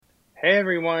Hey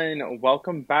everyone,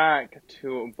 welcome back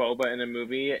to Boba in a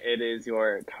Movie. It is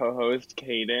your co-host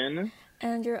Kaden,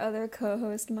 And your other co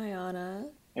host, Mayana.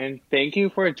 and thank you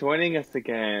for joining us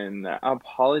again.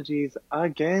 Apologies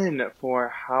again for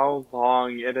how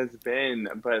long it has been,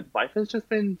 but life has just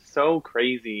been so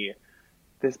crazy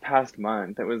this past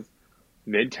month. It was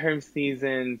midterm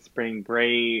season, spring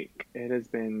break. It has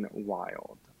been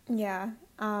wild. Yeah,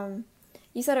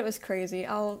 you said it was crazy.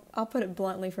 I'll put it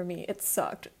bluntly for me. It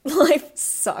sucked. Life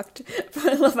sucked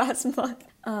for the last month.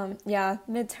 Yeah,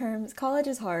 midterms. College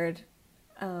is hard.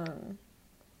 Um,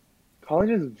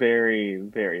 College is very,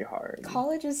 very hard.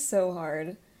 College is so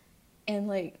hard. And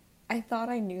like, I thought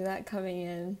I knew that coming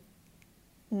in.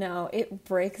 No, it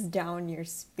breaks down your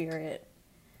spirit.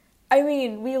 I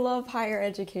mean, we love higher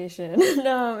education.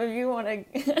 No, if you want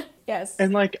to, yes.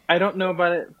 And I don't know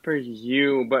about it for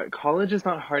you, but college is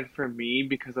not hard for me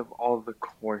because of all the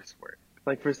coursework.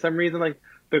 For some reason,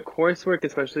 the coursework,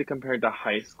 especially compared to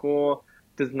high school,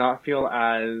 does not feel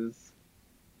as,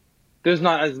 there's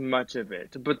not as much of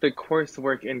it. But the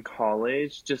coursework in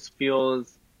college just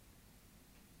feels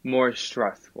more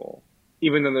stressful,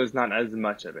 even though there's not as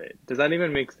much of it. Does that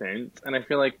even make sense? And I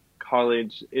feel like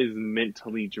college is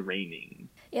mentally draining.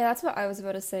 Yeah, that's what I was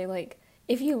about to say. Like,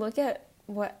 if you look at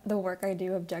what the work I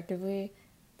do objectively,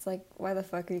 it's like, why the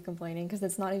fuck are you complaining? Because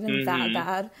it's not even that Mm-hmm.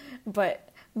 bad. But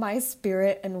my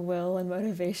spirit and will and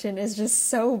motivation is just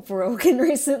so broken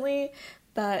recently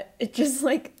that it just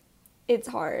like, it's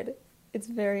hard. It's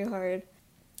very hard.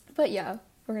 But yeah,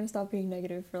 we're gonna stop being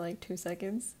negative for like 2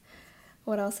 seconds.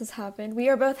 What else has happened? We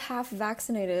are both half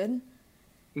vaccinated.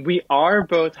 We are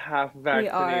both half We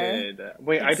are. vaccinated.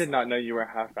 Wait, I It's did not know you were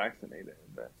half vaccinated.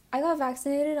 I got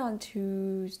vaccinated on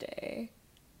Tuesday.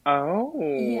 Oh,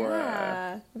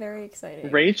 Yeah, very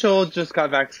exciting. Rachel just got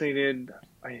vaccinated.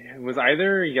 It was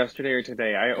either yesterday or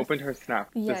today. I I opened her snap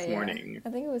Yeah, this yeah. morning. I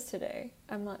think it was today.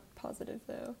 I'm not positive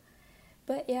though.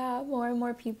 But yeah, more and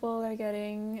more people are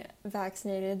getting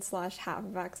vaccinated slash half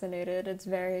vaccinated. It's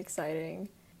very exciting.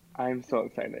 I'm so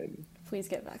excited. Please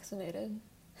get vaccinated.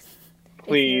 If you're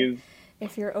Please,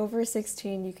 if you're over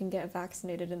 16, you can get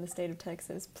vaccinated in the state of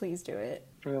Texas. Please do it.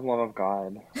 for the love of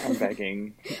God, I'm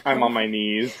begging. I I'm on want my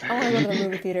knees. I want to go to the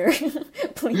movie theater.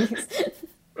 Please.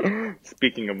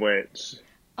 Speaking of which,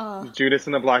 Uh, Judas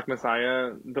and the Black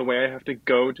Messiah, the way I have to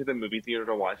go to the movie theater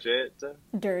to watch it.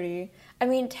 Dirty. I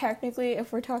mean, technically,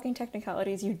 if we're talking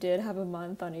technicalities, you did have a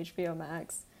month on HBO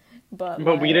Max. But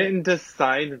But we like, didn't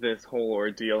decide this whole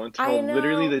ordeal I until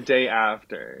literally know. the day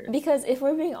after. Because if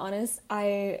we're being honest,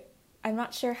 I'm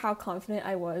not sure how confident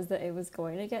I was that it was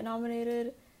going to get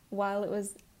nominated while it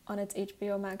was on its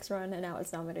HBO Max run, and now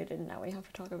it's nominated, and now we have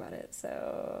to talk about it.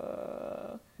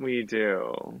 So We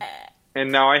do.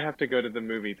 And now I have to go to the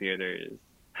movie theaters, it'll be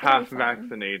half fine.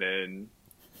 vaccinated.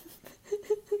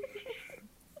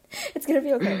 It's gonna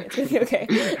be okay. It's gonna be okay.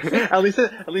 At least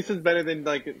it's better than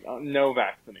no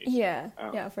vaccination. Yeah,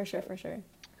 yeah, for sure, for sure.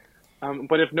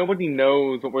 But if nobody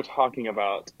knows what we're talking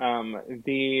about,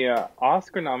 the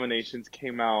Oscar nominations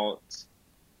came out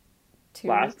Two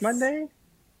last weeks. Monday.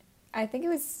 I think it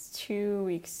was 2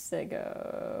 weeks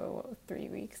ago. 3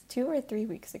 weeks. 2 or 3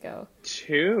 weeks ago.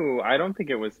 Two. I don't think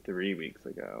it was 3 weeks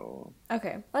ago.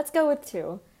 Okay, let's go with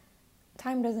two.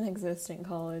 Time doesn't exist in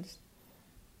college.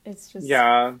 It's just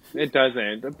Yeah, it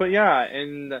doesn't. But yeah,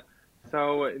 and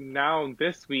so now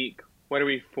this week, what are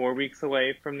we, 4 weeks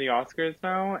away from the Oscars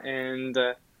now? And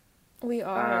we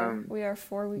are. um, We are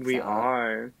 4 weeks we out.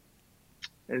 are.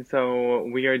 And so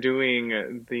we are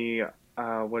doing the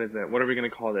what is it? What are we going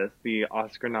to call this? The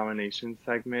Oscar nomination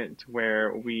segment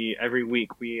where we every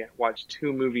week we watch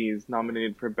two movies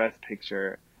nominated for Best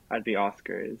Picture at the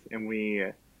Oscars and we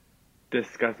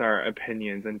discuss our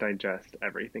opinions and digest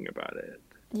everything about it.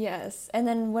 Yes, and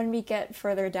then when we get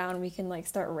further down, we can like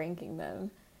start ranking them,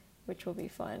 which will be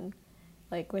fun.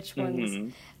 Like which ones. Hmm.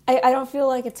 I don't feel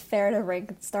like it's fair to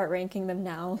start ranking them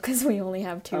now because we only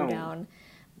have two Oh, down.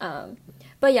 Um,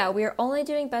 but yeah, we are only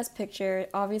doing Best Picture.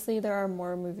 Obviously, there are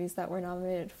more movies that were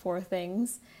nominated for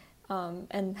things,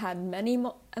 and had many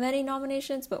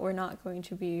nominations, but we're not going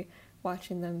to be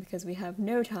watching them because we have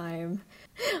no time.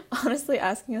 Honestly,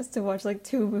 asking us to watch like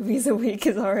two movies a week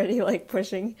is already like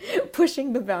pushing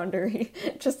the boundary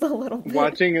just a little bit.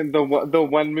 watching the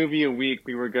one movie a week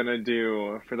we were gonna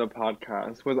do for the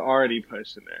podcast was already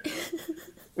pushing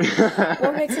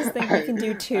What makes us it. think we can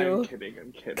do I'm two kidding.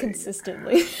 I'm kidding.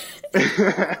 consistently?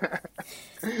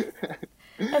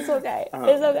 That's okay. It's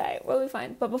um, okay. We'll be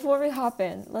fine. But before we hop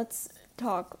in, let's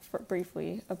talk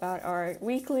briefly about our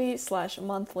weekly slash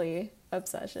monthly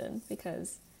obsession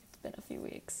because it's been a few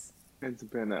weeks. it's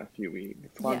been a few weeks.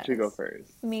 Why don't you go Yes.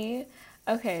 first? Me,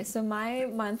 Okay, so my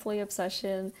monthly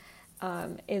obsession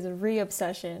is a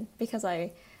re-obsession because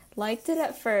I liked it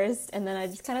at first and then I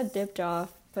just kind of dipped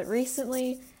off. But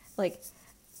recently, like,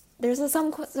 there's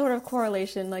sort of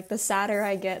correlation. Like, the sadder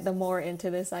I get, the more into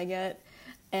this I get.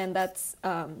 And that's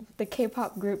the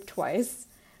K-pop group Twice.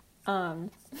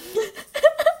 Um,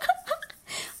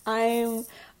 I'm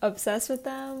obsessed with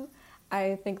them.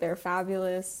 I think they're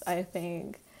fabulous. I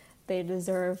think they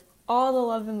deserve all the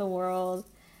love in the world.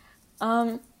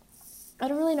 Um, I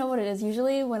don't really know what it is.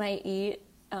 Usually when I eat,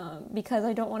 because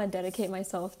I don't want to dedicate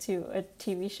myself to a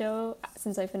TV show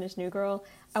since I finished New Girl,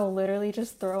 I will literally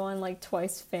just throw on like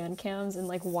Twice fan cams and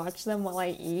like watch them while I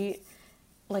eat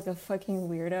like a fucking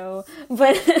weirdo.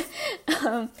 But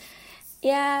um,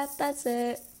 yeah, that's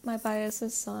it. My bias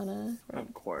is Sana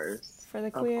Of course. for the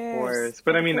Of queers. course. For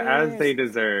But I the mean, as queers.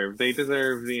 they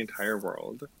deserve the entire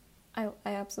world. I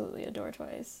absolutely adore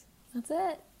Twice. That's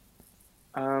it.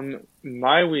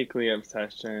 My weekly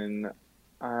obsession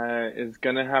is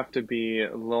gonna have to be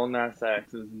Lil Nas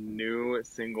X's new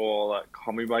single,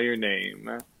 Call Me By Your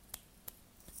Name.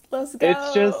 Let's It's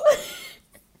go. just,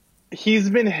 he's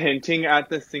been hinting at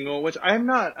the single, which I'm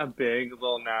not a big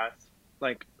Lil Nas,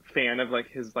 like, fan of, like,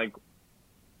 his, like,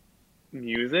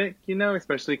 music, you know,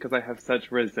 especially because I have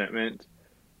such resentment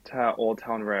to Old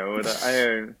Town Road.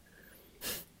 I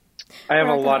We're have a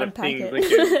not gonna lot of unpack things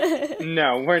against. it.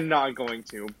 No, we're not going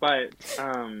to. But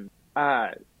uh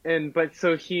but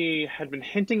so he had been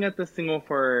hinting at the single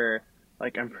for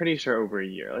like I'm pretty sure over a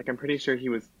year. Like I'm pretty sure he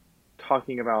was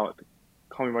talking about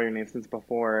Call Me by Your Name since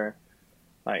before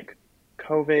like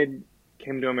COVID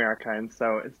came to America, and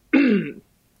so it's been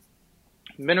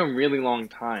a really long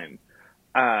time.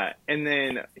 And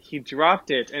then he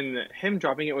dropped it, and him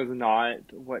dropping it was not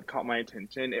what caught my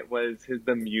attention. It was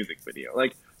the music video,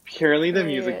 like purely the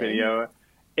music Period. video.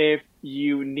 If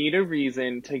you need a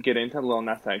reason to get into Lil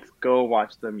Nas X, go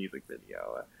watch the music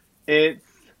video. It's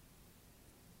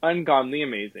ungodly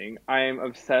amazing. I am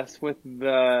obsessed with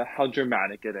the how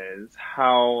dramatic it is,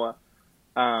 how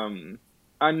um,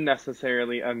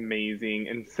 unnecessarily amazing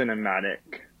and cinematic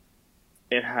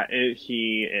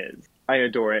he is. I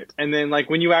adore it. And then like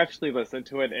when you actually listen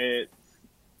to it, it's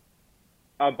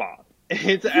a bop.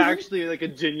 It's actually like a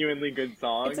genuinely good It's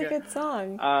song. a good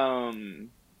song. Um,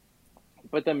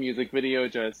 but the music video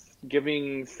just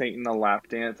giving Satan a lap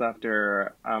dance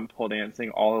after pole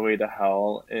dancing all the way to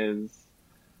hell is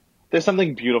there's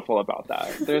something beautiful about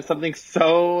that. There's something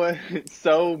so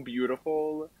so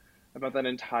beautiful about that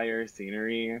entire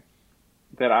scenery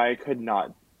that I could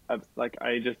not like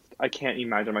I can't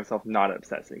imagine myself not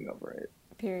obsessing over it.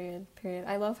 Period. Period.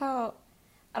 I love how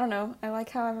I don't know. I like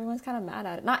how everyone's kind of mad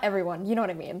at it. Not everyone, you know what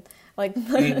I mean. Like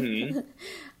Hmm.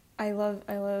 I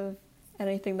love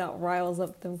anything that riles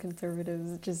up them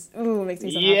conservatives. It just ooh makes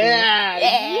me so happy. Yeah,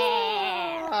 Yeah.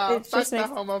 yeah. It Fuck just the makes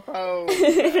homophobes.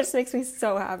 it just makes me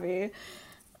so happy.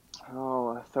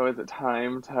 Oh, so is it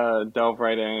time to delve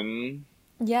right in?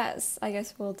 Yes, I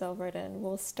guess we'll delve right in.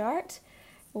 We'll start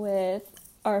with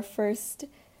our first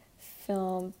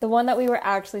film, the one that we were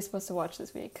actually supposed to watch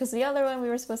this week. Because the other one we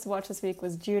were supposed to watch this week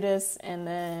was Judas, and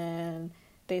then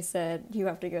they said you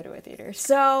have to go to a theater.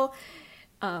 So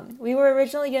we were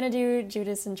originally going to do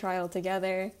Judas and Trial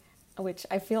together, which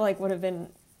I feel like would have been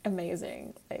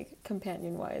amazing, like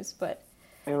companion wise, but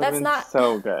It would have that's been not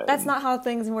so that's good. not how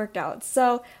things worked out.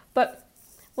 So, but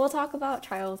we'll talk about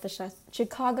Trial of the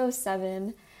Chicago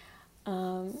 7.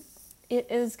 Um, it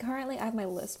is currently, I have my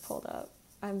list pulled up.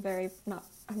 I'm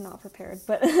not prepared,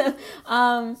 but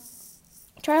um,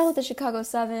 Trial of the Chicago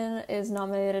 7 is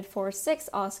nominated for 6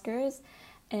 Oscars,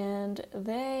 and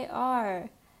they are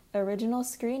original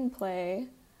screenplay,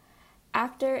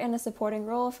 actor in a supporting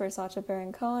role for Sacha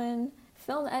Baron Cohen,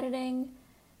 film editing,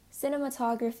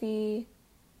 cinematography,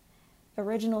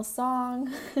 original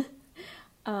song,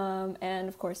 and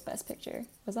of course, Best Picture.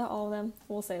 Was that all of them?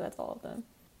 We'll say that's all of them.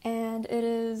 And it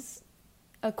is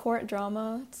a court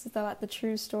drama. It's about the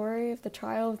true story of the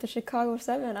trial of the Chicago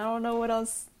 7. I don't know what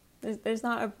else. There's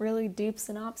not a really deep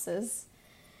synopsis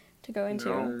to go into.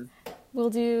 No. We'll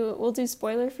do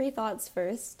spoiler-free thoughts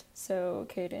first. So,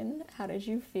 Kaden, how did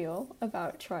you feel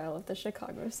about Trial of the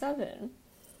Chicago 7?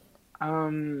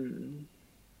 Um,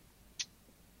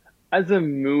 as a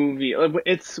movie,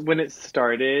 it's when it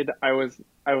started, I was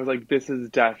like, this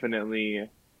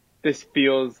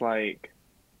feels like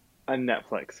a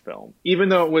Netflix film, even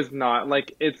though it was not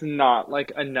like it's not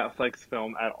like a Netflix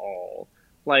film at all.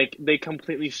 Like they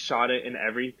completely shot it and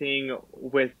everything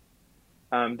with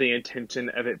the intention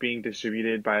of it being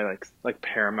distributed by like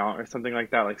Paramount or something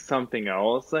like that, like something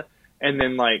else. And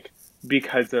then like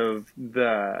because of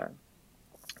the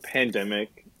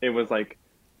pandemic, it was like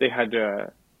they had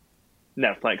to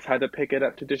Netflix had to pick it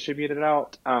up to distribute it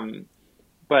out.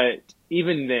 But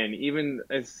even then, even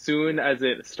as soon as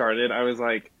it started, I was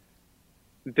like,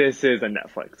 this is a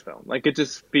Netflix film. Like it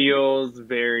just feels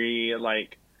very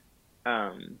like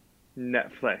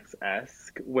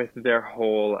Netflix-esque with their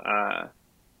whole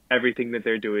everything that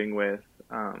they're doing with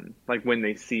like When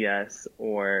They See Us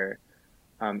or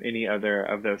any other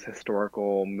of those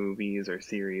historical movies or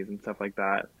series and stuff like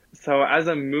that. So as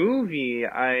a movie,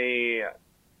 I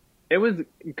it was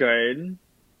good.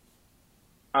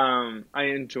 I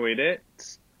enjoyed it.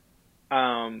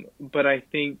 But I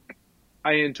think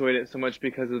I enjoyed it so much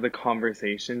because of the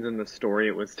conversations and the story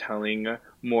it was telling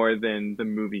more than the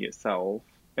movie itself,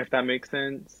 if that makes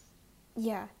sense.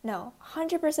 Yeah, no,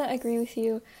 100% agree with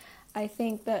you. I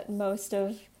think that most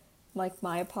of like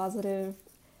my positive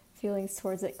feelings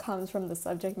towards it comes from the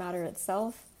subject matter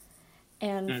itself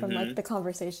and from like Mm-hmm. the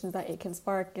conversations that it can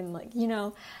spark and like,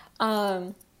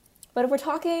 um but if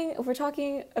we're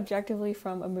talking objectively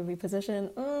from a movie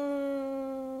position,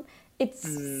 it's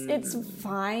Mm,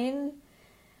 fine.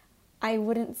 I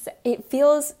wouldn't say it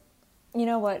feels, you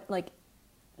know what, like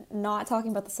not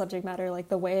talking about the subject matter, like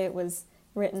the way it was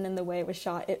written and the way it was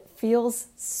shot, it feels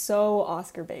so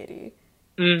Oscar baity.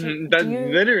 Do mm-hmm. do That's you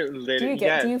do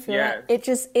yes, you feel that?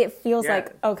 yes, It feels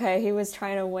like yes. okay, he was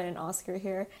trying to win an Oscar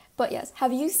here. But yes,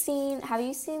 have you seen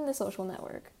The Social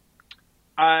Network?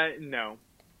 No.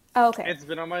 Oh, okay. It's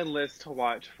been on my list to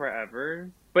watch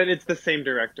forever, but it's the same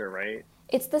director, right?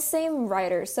 It's the same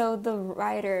writer. So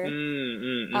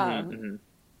Mm-hmm.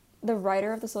 the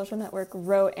writer of The Social Network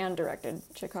wrote and directed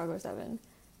Chicago 7.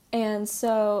 And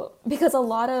so because a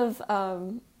lot of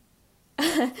on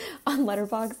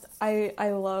Letterboxd,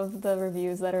 I love the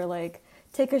reviews that are like,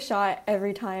 take a shot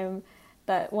every time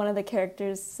that one of the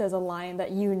characters says a line that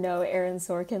Aaron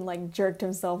Sorkin like jerked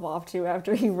himself off to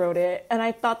after he wrote it. And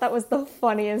I thought that was the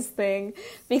funniest thing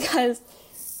because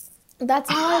that's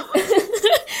how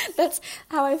that's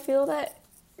how I feel that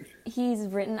he's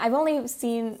written. I've only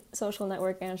seen Social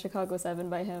Network and Chicago 7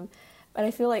 by him, but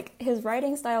I feel like his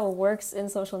writing style works in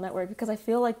Social Network because I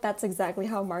feel like that's exactly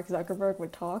how Mark Zuckerberg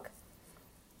would talk.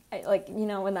 Like, in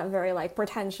that very like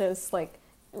pretentious like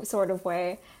sort of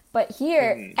way. But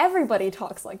here Mm-hmm. everybody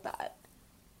talks like that.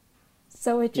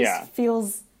 So it just Yeah.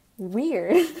 feels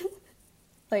weird.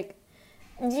 Like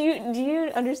do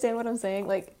you understand what I'm saying?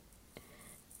 Like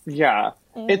Yeah.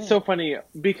 It's so funny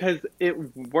because it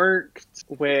worked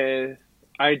with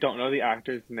I don't know the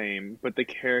actor's name, but the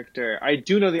character I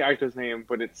do know the actor's name,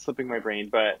 but it's slipping my brain,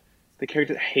 but the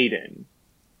character Hayden.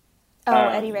 oh,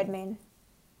 Eddie Um Redmayne.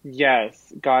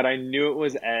 yes, God, I knew it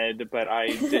was Ed, but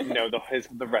I didn't know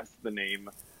the rest of the name.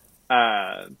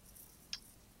 Uh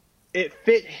it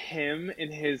fit him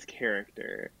and his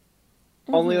character.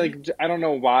 Only Mhm. like I don't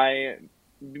know why.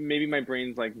 Maybe my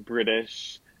brain's like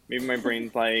British. Maybe my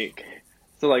brain's like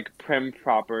so like prim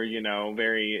proper,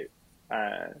 very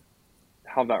uh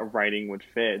how that writing would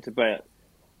fit. But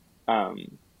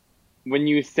um when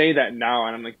you say that now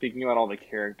and I'm like thinking about all the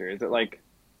characters, it like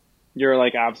you're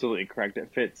like absolutely correct.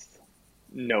 It fits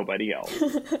nobody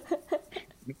else.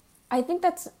 I think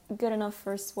that's good enough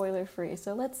for spoiler free.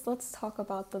 So let's talk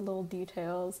about the little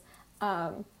details.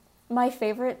 Um, my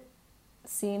favorite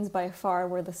scenes by far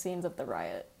were the scenes of the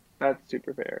riot, That's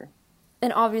super fair.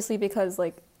 and obviously because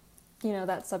like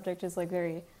that subject is like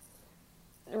very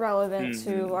relevant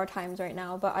to Hmm. our times right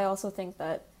now. But I also think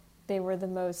that they were the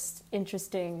most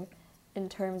interesting in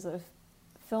terms of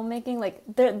filmmaking. Like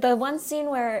the one scene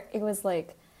where it was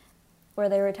like where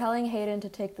they were telling Hayden to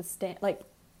take the stand, like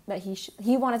that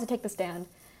he wanted to take the stand,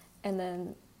 and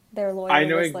then their I lawyer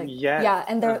know was like, yes. yeah,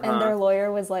 and Uh-huh. their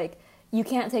lawyer was like, you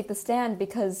can't take the stand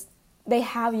because they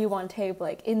have you on tape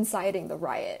like inciting the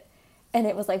riot, and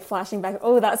it was like flashing back.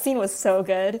 Oh, that scene was so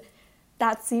good.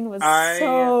 That scene was I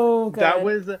so that good.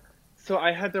 was so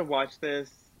I had to watch this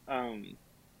um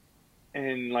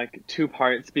in like two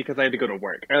parts because I had to go to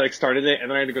work. I like started it and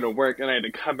then I had to go to work and I had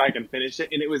to come back and finish it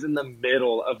and it was in the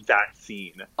middle of that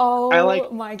scene. I Oh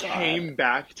like my god. came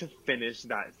back to finish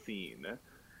that scene.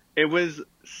 It was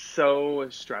so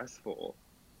stressful.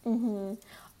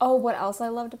 Oh, what else I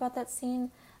loved about that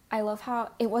scene? I love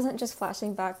how it wasn't just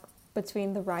flashing back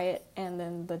between the riot and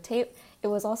then the tape. It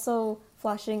was also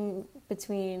flashing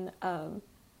between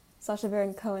Sacha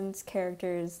Baron Cohen's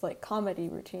character's like comedy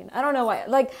routine. I don't know why.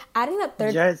 Like adding that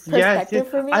third Yes, yes, yes. perspective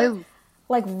for me,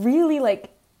 like really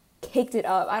like kicked it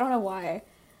up. I don't know why.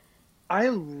 I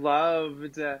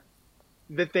loved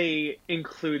that they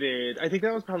included I think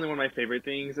that was probably one of my favorite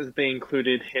things is they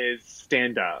included his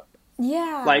stand up.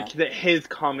 Yeah. Like that his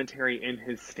commentary in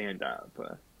his stand up.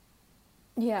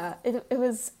 Yeah, it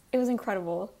was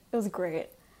incredible. It was great.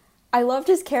 I loved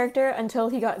his character until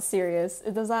he got serious.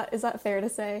 Is that fair to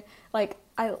say? Like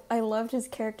I loved his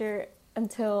character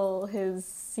until his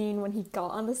scene when he got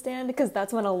on the stand because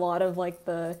that's when a lot of like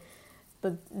the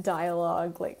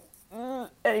dialogue like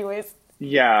anyways,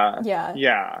 Yeah, yeah.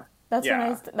 yeah,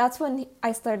 yeah. That's when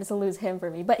I started to lose him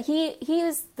for me. But he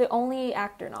was the only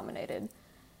actor nominated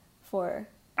for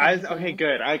As okay, everything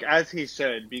good. Like as he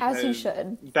should, as he because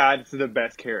should. that's the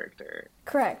best character.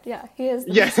 Correct. Yeah, he is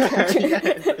the Yeah, best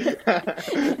character.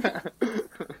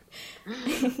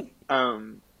 yes.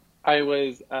 um, I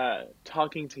was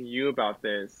talking to you about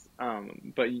this,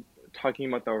 but talking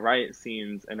about the riot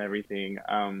scenes and everything.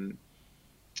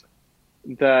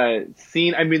 The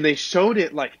scene, I mean, they showed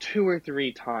it like two or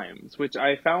three times, which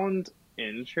I found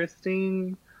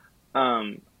interesting.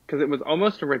 Because it was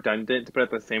almost redundant, but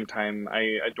at the same time,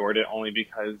 I adored it only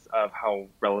because of how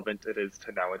relevant it is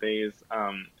to nowadays.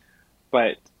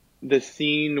 But the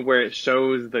scene where it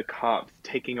shows the cops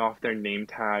taking off their name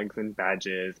tags and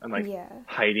badges and like Yeah.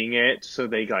 hiding it so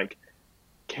they like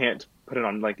can't put it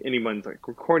on like anyone's like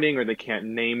recording or they can't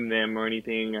name them or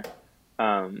anything.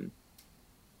 Um,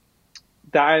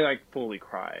 that I like fully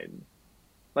cried.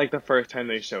 Like the first time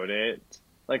they showed it,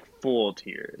 like full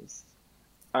tears.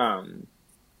 Um,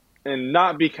 and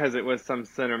not because it was some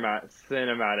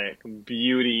cinematic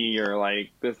beauty or like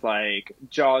this like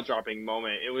jaw-dropping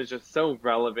moment. It was just so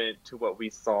relevant to what we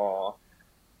saw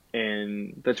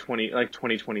in the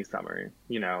 2020 summer,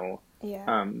 Yeah.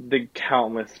 the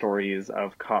countless stories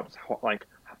of cops like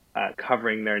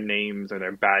covering their names or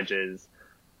their badges,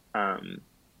 um,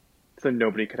 so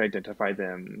nobody could identify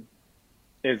them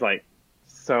is like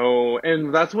so,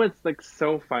 and that's what's like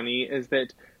so funny is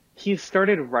that he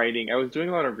started writing. I was doing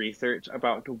a lot of research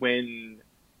about when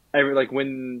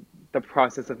the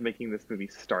process of making this movie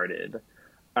started,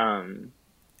 um,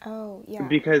 Oh, yeah.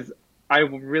 because I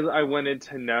wanted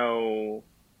to know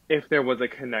if there was a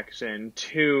connection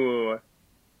to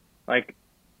like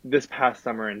this past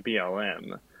summer in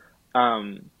BLM.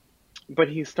 Um, but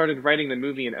he started writing the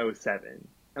movie in '07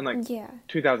 and like Yeah.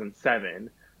 2007.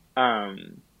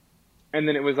 Um, and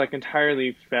then it was like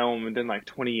entirely filmed in like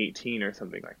 2018 or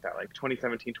something like that, like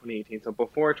 2017, 2018. So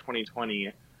before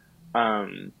 2020.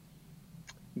 Um,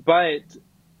 but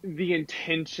the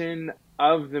intention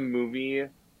of the movie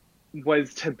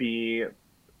was to be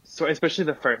so, especially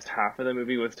the first half of the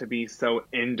movie was to be so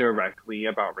indirectly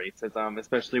about racism,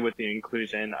 especially with the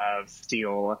inclusion of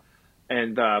Steel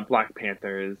and the Black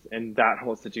Panthers and that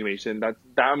whole situation.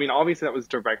 I mean, obviously that was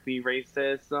directly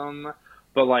racism,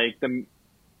 but like the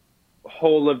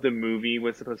whole of the movie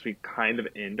was supposed to be kind of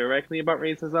indirectly about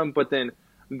racism, but then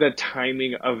the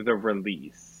timing of the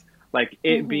release, like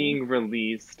it Mm-hmm. being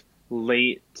released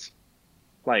late,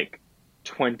 like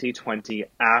 2020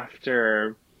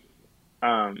 after,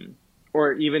 um,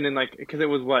 or even in like, because it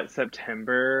was what,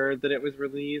 September that it was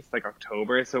released, like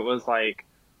October, so it was like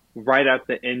right at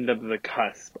the end of the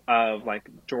cusp of like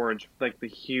like the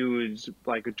huge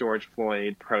like George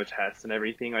Floyd protests and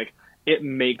everything. Like it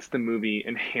makes the movie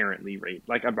inherently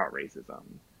like about racism,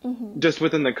 Mm-hmm. just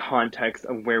within the context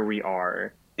of where we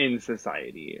are in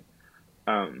society.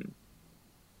 Um,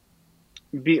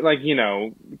 be like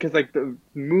because like the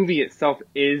movie itself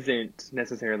isn't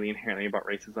necessarily inherently about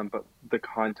racism, but the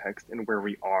context and where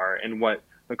we are and what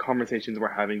the conversations we're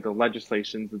having, the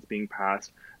legislations that's being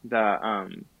passed,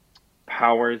 the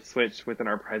powers switch within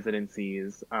our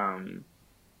presidencies.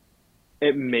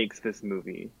 It makes this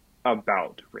movie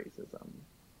about racism.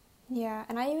 Yeah,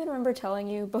 and I even remember telling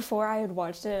you before I had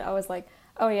watched it, I was like,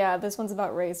 "Oh yeah, this one's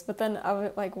about race." But then I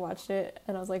would like watched it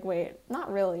and I was like, "Wait,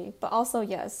 not really." But also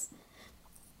yes.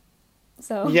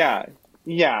 So, Yeah,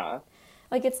 yeah.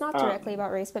 like it's not directly Um,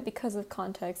 about race, but because of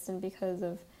context and because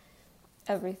of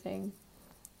everything.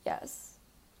 Yes.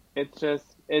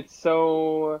 it's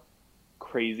so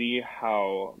crazy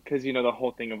how, because the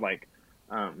whole thing of like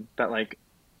that like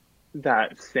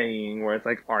that saying where it's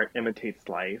like art imitates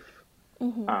life,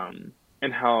 Mhm. um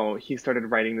and how he started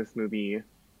writing this movie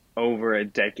over a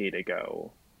decade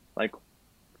ago, like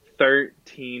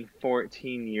 13,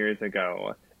 14 years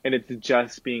ago, and it's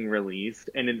just being released,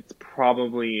 and it's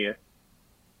probably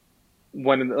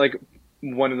one of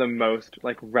the most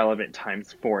like relevant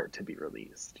times for it to be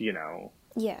released.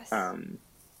 Yes. um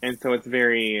and so it's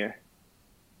very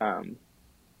um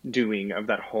doing of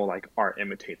that whole like art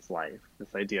imitates life,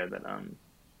 this idea that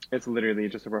it's literally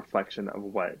just a reflection of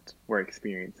what we're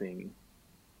experiencing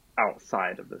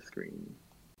outside of the screen.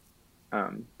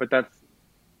 But that's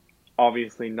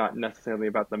obviously not necessarily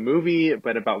about the movie,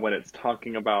 but about what it's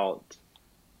talking about.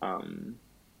 um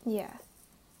Yeah.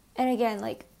 And again,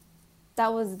 like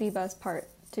That was the best part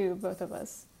to both of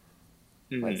us,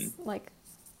 Hmm. was like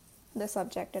the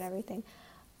subject and everything.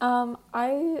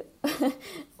 I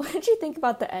what did you think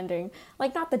about the ending?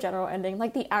 Like not the general ending,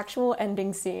 like the actual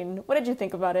ending scene. What did you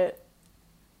think about it?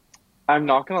 I'm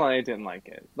not gonna lie, I didn't like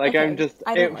it. Like, Okay, I didn't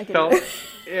it like it either. felt,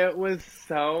 it was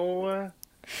so,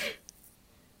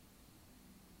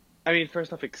 I mean,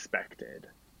 first off, expected.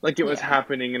 Like, it was Yeah.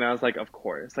 happening, and I was like, of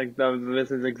course. Like,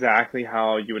 this is exactly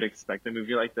how you would expect a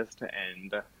movie like this to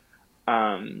end.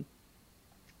 Um,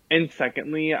 and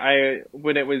secondly,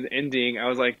 when it was ending, I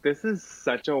was like, this is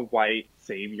such a white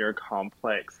savior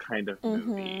complex kind of Mm-hmm.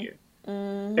 movie.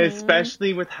 Mm-hmm.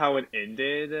 Especially with how it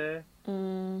ended. I was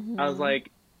Mm-hmm.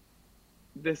 like,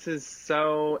 this is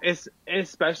so,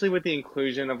 especially with the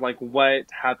inclusion of like what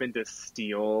happened to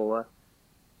Steele.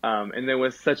 And there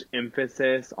was such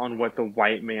emphasis on what the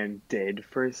white man did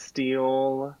for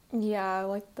Steele. Yeah,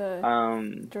 like the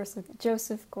Um,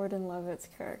 Joseph Gordon-Levitt's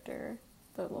character,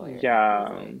 the lawyer, was yeah,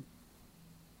 like,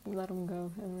 let him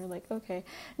go, and we're like, okay.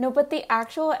 No, but the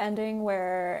actual ending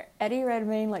where Eddie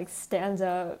Redmayne like stands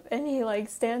up and he like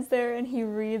stands there and he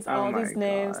reads oh all my these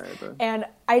names, God. and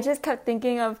I just kept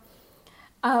thinking of,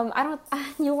 I don't,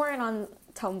 you weren't on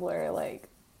Tumblr like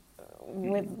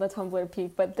with Mm. the Tumblr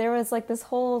peak, but there was like this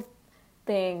whole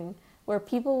thing where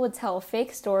people would tell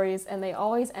fake stories and they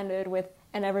always ended with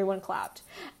and everyone clapped.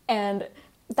 And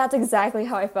that's exactly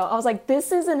how I felt. I was like,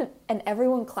 this is an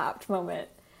everyone clapped moment.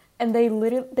 And they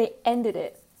ended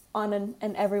it on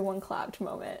an everyone clapped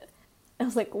moment. I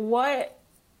was like, what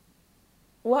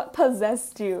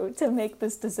possessed you to make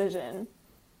this decision?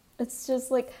 It's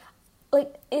just like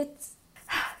it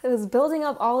was building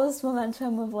up all this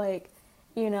momentum of like,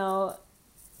 you know,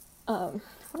 what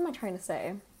am I trying to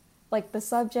say? Like the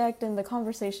subject and the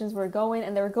conversations were going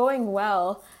and they were going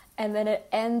well, and then it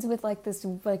ends with like this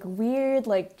like weird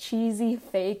like cheesy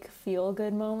fake feel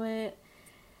good moment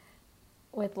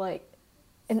with like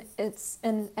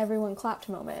an everyone clapped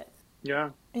moment. Yeah,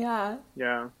 Yeah,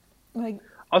 yeah. like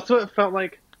Also, it felt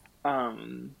like,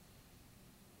 um,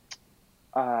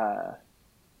 uh,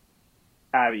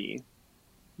 Abby,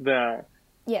 the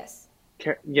yes.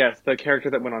 yes, the character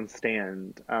that went on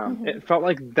stand. It felt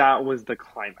like that was the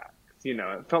climax.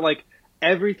 It felt like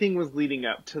everything was leading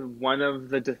up to one of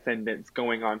the defendants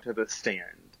going onto the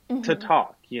stand to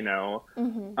talk.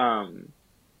 Um,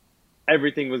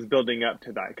 everything was building up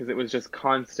to that because it was just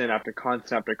constant after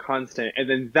constant after constant, and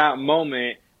then that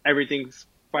moment, everything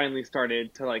finally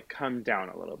started to like come down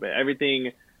a little bit.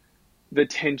 Everything, the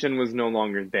tension was no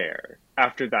longer there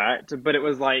after that, but it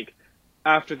was like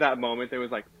after that moment there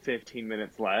was like 15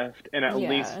 minutes left, and at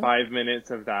least Yeah. 5 minutes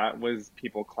of that was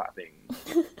people clapping.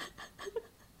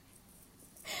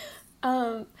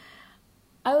 Um,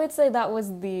 I would say that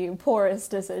was the poorest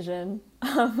decision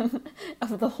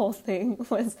of the whole thing,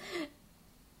 was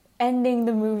ending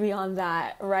the movie on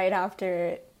that right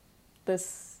after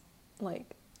this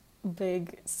like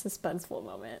big suspenseful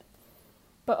moment.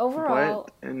 But What overall,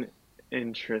 an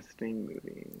interesting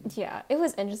movie. yeah, it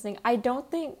was interesting. I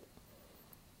don't think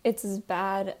it's as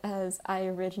bad as I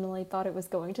originally thought it was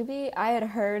going to be. I had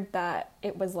heard that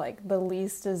it was like the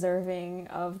least deserving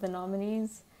of the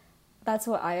nominees. That's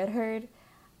what I had heard.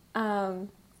 Um,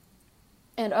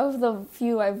 and of the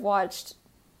few I've watched,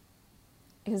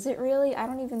 is it really? I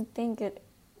don't even think it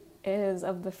is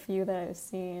of the few that I've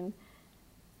seen.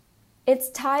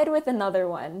 It's tied with another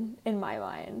one in my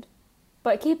mind.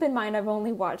 But keep in mind, I've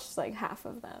only watched like half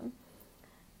of them.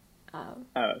 Oh,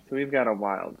 so we've got a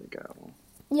while to go.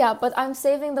 Yeah, but I'm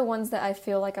saving the ones that I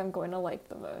feel like I'm going to like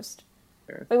the most.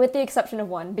 There. But with the exception of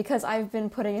one, because I've been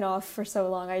putting it off for so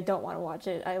long, I don't want to watch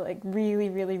it. I like really,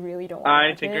 really, really don't want to I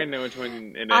watch think I it. know which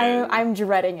one it I is. I'm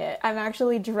dreading it. I'm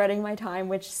actually dreading my time,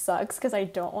 which sucks because I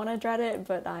don't want to dread it,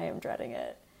 but I am dreading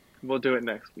it. We'll do it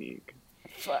next week.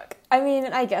 Fuck. I mean,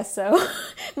 I guess so.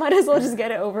 Might as well just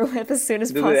get it over with as soon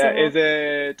as Is possible.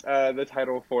 it the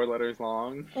title 4 letters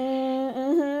long?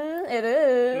 Mm-hmm, it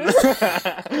is.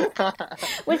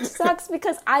 Which sucks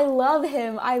because I love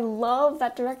him. I love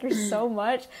that director so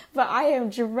much, but I am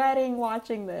dreading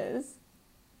watching this.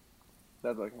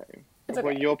 That's okay. It's Well,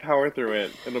 okay. you'll power through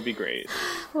it. It'll be great.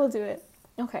 We'll do it.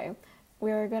 Okay.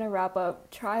 We're gonna wrap up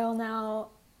Trial now.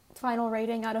 Final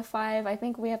rating out of 5. I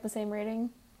think we have the same rating.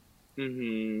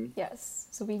 Hmm. Yes.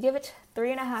 So we give it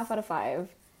 3.5 out of 5.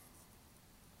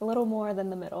 A little more than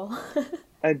the middle.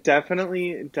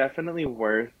 Definitely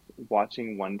worth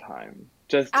watching one time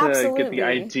just to get the Absolutely.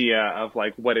 idea of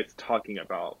like what it's talking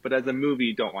about. But as a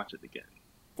movie, don't watch it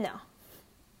No.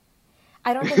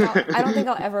 I don't think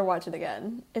I'll ever watch it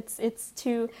again. It's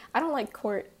too I don't like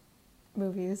court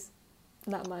movies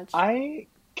that much. I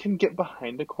can get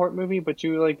behind a court movie, but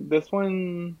you like this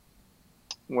one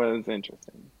was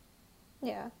interesting.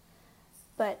 Yeah.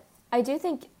 But I do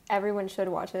think everyone should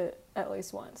watch it at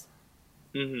least once.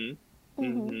 Mm-hmm.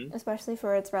 Mm-hmm. Especially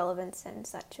for its relevance and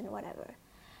such and whatever.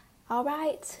 All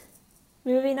right.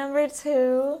 Movie number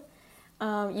 2.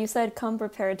 You said come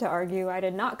prepared to argue. I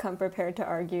did not come prepared to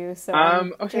argue, so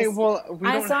Okay, well, we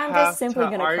don't I'm just have to simply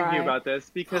gonna argue cry. about this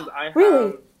because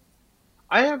Really?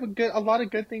 I have a lot of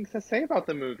good things to say about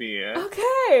the movie.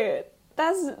 Okay.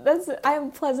 That's I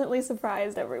am pleasantly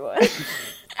surprised, everyone.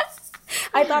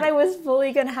 I thought I was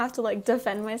fully gonna have to like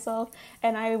defend myself,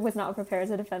 and I was not prepared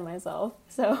to defend myself.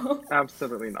 So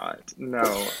Absolutely not. No.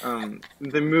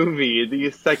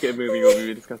 The second movie we'll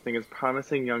be discussing is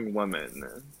Promising Young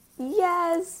Woman.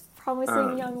 yes, promising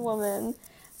Um, young woman.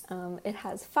 It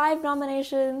has 5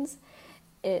 nominations.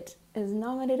 It is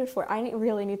nominated for.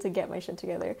 Really need to get my shit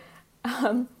together.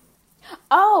 Um,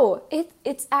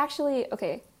 it's actually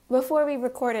okay. Before we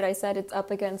recorded, I said it's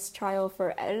up against trial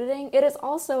for editing. It is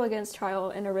also against trial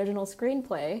in original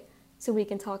screenplay, so we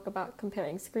can talk about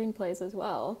comparing screenplays as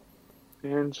well.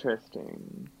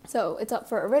 Interesting. So it's up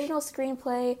for original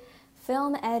screenplay,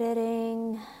 film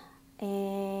editing,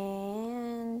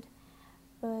 and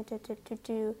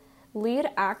lead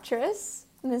actress,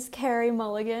 Miss Carey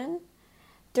Mulligan,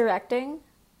 directing,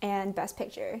 and best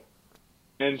picture.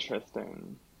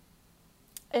 Interesting.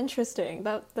 Interesting.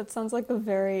 That sounds like a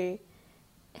very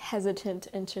hesitant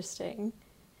interesting.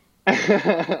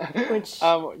 Which You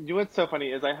know what's so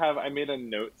funny is I made a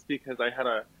notes because I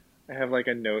have like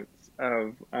a notes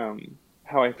of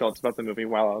how I felt about the movie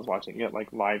while I was watching it,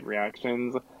 like live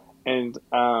reactions. And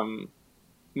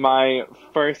my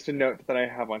first note that I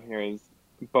have on here is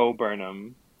Bo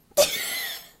Burnham.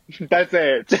 That's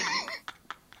it.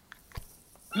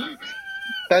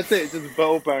 That's it, just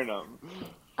Bo Burnham.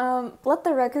 let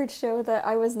the record show that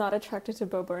I was not attracted to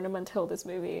Bo Burnham until this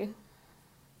movie.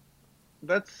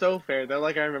 That's so fair. That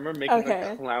like I remember making like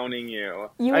Okay. clowning you.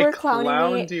 You I were clowning me,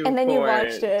 clowned you and then you for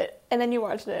watched it. it, and then you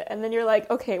watched it, and then you're like,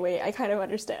 okay, wait, I kind of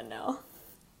understand now.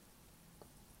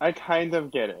 I kind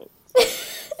of get it.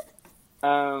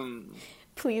 Um,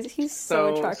 Please, he's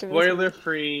so so attractive in this spoiler movie.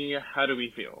 free, how do we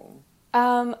feel?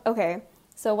 Okay.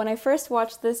 So when I first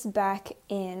watched this back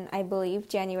in, I believe,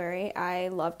 January, I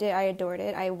loved it. I adored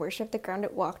it. I worshipped the ground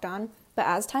it walked on. But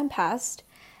as time passed,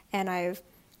 and I've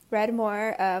read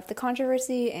more of the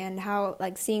controversy and how,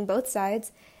 like, seeing both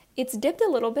sides, it's dipped a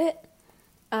little bit.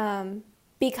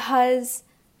 Because,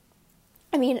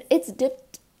 I mean, it's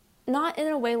dipped not in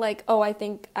a way like, oh, I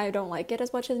think I don't like it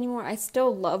as much anymore. I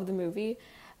still love the movie,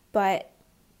 but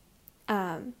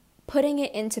putting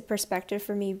it into perspective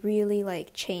for me really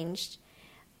like changed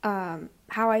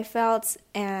how I felt.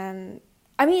 And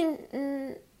I mean,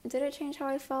 did it change how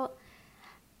I felt?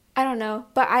 I don't know,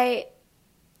 but I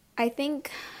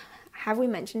think, have we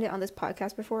mentioned it on this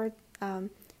podcast before?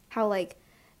 How like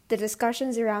the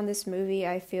discussions around this movie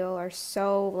I feel are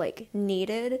so like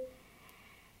needed,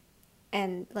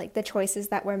 and like the choices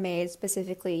that were made,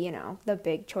 specifically, you know, the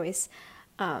big choice.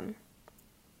 Um,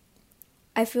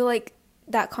 I feel like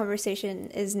that conversation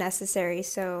is necessary.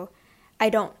 So I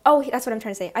don't, oh, that's what I'm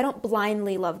trying to say. I don't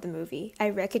blindly love the movie. I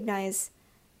recognize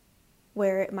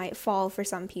where it might fall for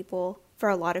some people, for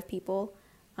a lot of people,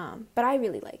 but I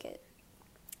really like it.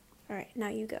 All right, now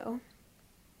you go.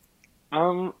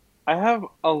 Um, I have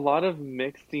a lot of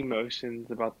mixed emotions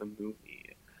about the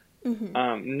movie.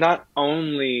 Not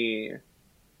only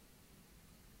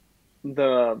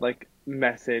the like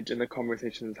message and the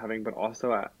conversation it's having, but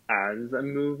also as a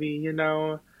movie, you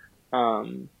know,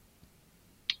 um,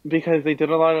 because they did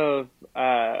a lot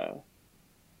of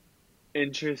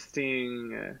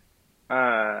interesting,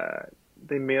 uh,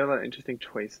 they made a lot of interesting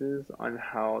choices on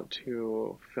how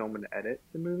to film and edit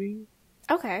the movie.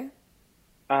 Okay.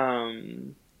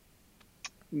 Um,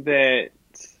 that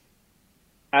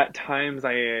at times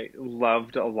I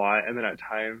loved a lot, and then at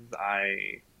times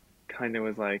I kind of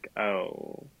was like,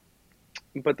 oh.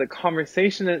 But the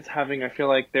conversation it's having, I feel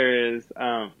like there is,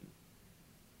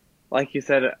 like you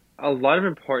said, a lot of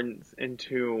importance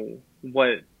into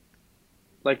what,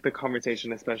 like the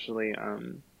conversation, especially.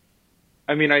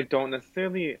 I mean, I don't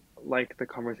necessarily like the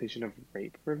conversation of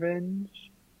rape revenge,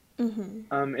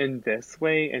 in this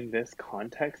way, in this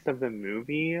context of the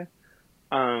movie.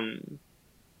 Um,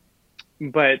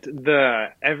 but the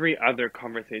every other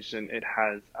conversation it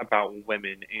has about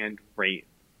women and rape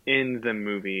in the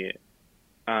movie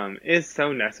is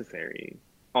so necessary,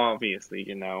 obviously,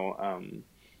 you know.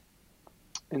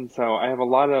 And so I have a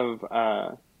lot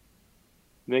of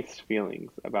mixed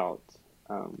feelings about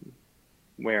um,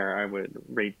 where I would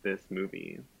rate this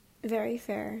movie. Very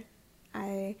fair.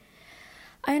 I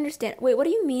I understand. Wait, what do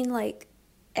you mean, like,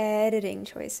 editing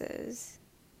choices?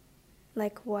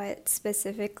 Like, what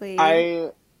specifically?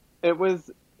 I it was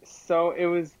it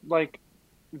was like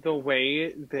the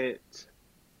way that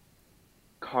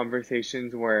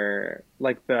conversations were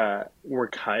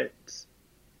cut,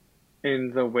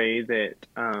 in the way that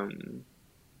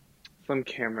some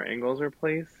camera angles were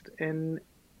placed in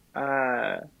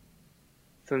uh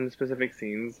some specific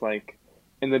scenes, like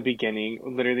in the beginning,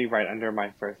 literally right under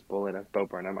my first bullet of Bo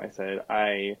Burnham, I said,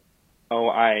 I,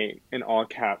 in all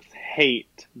caps,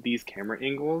 hate these camera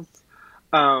angles.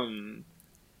 Um,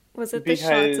 Was it the shots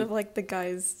because, of, like, the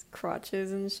guy's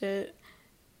crotches and shit?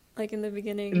 Like, in the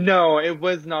beginning? no, it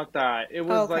was not that. It Oh,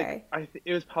 was like, okay.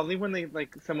 it was probably when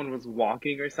like, someone was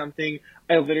walking or something.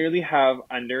 I literally have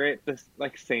under it this,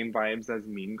 like, same vibes as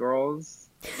Mean Girls.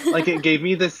 Like, it gave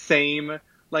me the same,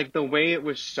 like, the way it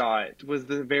was shot was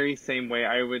the very same way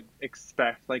I would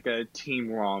expect, like, a teen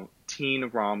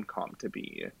rom-com to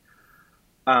be.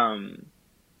 Um,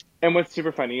 and what's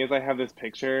super funny is I have this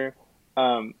picture,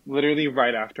 literally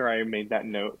right after I made that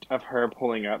note of her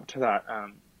pulling up to that.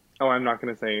 Oh, I'm not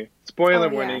gonna say Oh, spoiler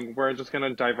yeah. warning. We're just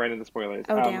gonna dive right into spoilers.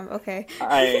 Oh, damn. Okay.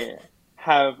 I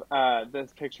have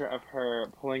this picture of her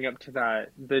pulling up to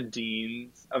the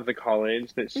deans of the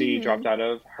college that she Mm-hmm. dropped out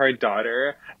of, her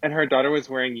daughter, and her daughter was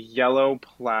wearing yellow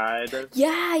plaid,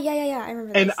 Yeah, yeah, yeah, yeah. I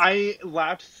remember and this. I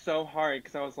laughed so hard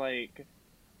because I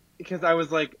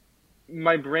was like,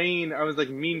 my brain, I was like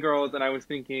Mean Girls, and I was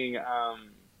thinking,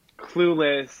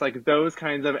 Clueless, like those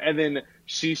kinds of, and then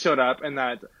she showed up in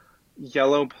that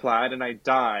yellow plaid, and I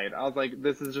died. I was like,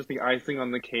 this is just the icing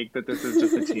on the cake that this is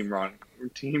just a teen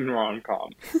rom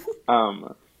com.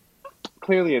 Um,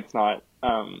 Clearly it's not.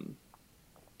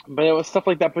 But it was stuff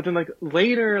like that. But then, like,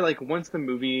 later, like, once the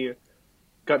movie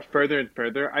got further and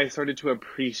further, I started to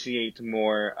appreciate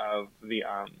more of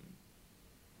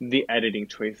the editing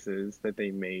choices that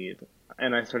they made,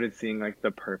 and I started seeing, like,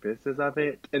 the purposes of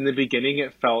it. In the beginning,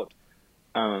 it felt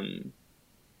um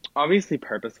obviously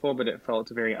purposeful, but it felt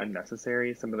very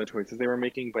unnecessary, some of the choices they were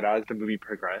making. But as the movie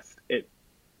progressed, it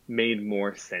made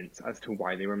more sense as to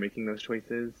why they were making those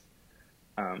choices.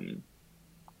 Um,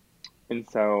 and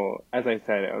so, as I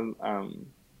said,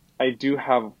 I do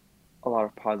have a lot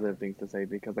of positive things to say,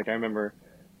 because, like, I remember,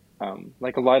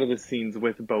 like, a lot of the scenes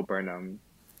with Bo Burnham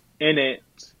in it,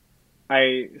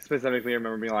 I specifically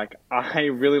remember being like, I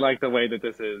really like the way that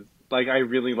this is. Like, I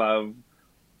really love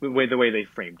the way they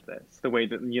framed this, the way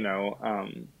that,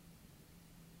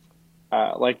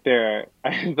 like, their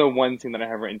the one scene that I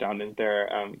have written down is their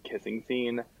kissing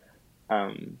scene.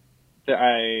 Um, that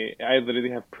I literally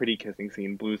have pretty kissing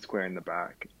scene blue square in the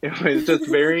back. It was just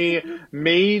very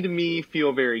made me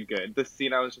feel very good. The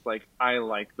scene, I was just like, I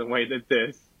like the way that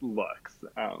this looks.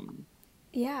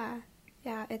 Yeah.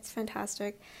 Yeah, it's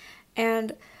fantastic.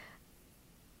 And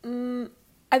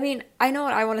I mean, I know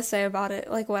what I want to say about it,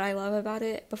 like what I love about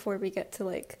it before we get to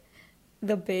like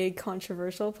the big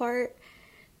controversial part.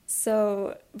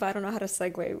 So, but I don't know how to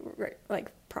segue right,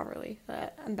 like properly.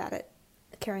 I'm bad at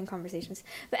carrying conversations.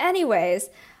 But anyways,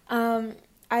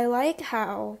 I like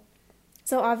how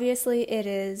so obviously it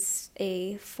is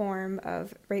a form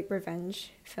of rape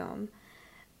revenge film,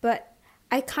 but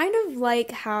I kind of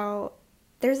like how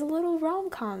there's a little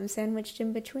rom-com sandwiched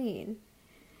in between.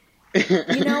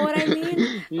 You know what I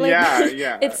mean? Like, Yeah, it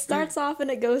yeah. starts off and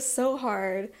it goes so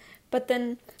hard, but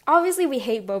then obviously we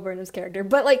hate Bo Burnham's character,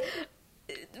 but like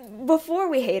before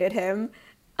we hated him,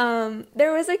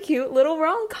 there was a cute little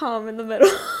rom com in the middle.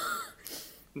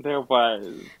 There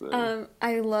was.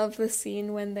 I love the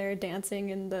scene when they're dancing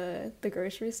in the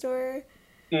grocery store.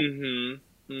 Mm-hmm.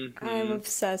 I'm Mm-hmm.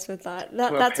 obsessed with that.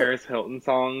 To a Paris Hilton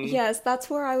song. Yes, that's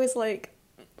where I was like,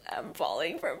 I'm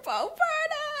falling for Bo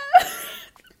Burnham.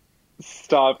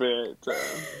 Stop it.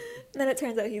 Then it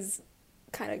turns out he's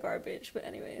kind of garbage, but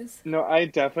anyways. No, I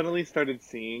definitely started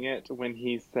seeing it when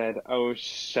he said, "Oh,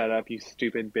 shut up, you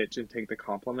stupid bitch, and take the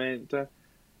compliment."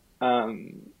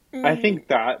 Um, I Mm. think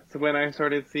that's when I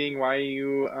started seeing why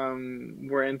you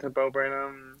were into Bo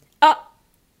Burnham. Ah,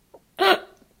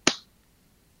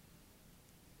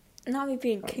 not me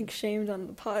being kink Um, shamed on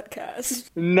the podcast.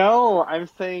 no, I'm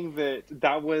saying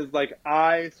that was, like,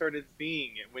 I started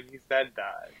seeing it when he said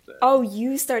that. Oh,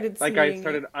 you started Like, I seeing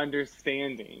started it.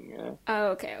 understanding. Oh,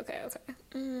 okay, okay,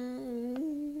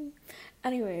 okay.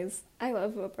 Anyways, I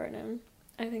love Bo Burnham.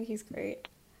 I think he's great.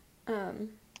 Um,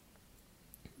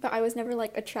 but I was never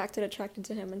like attracted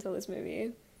to him until this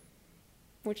movie,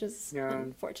 which is Yeah,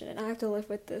 unfortunate. I have to live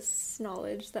with this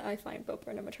knowledge that I find Bo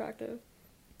Burnham attractive.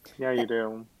 yeah, Uh, you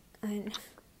do. I,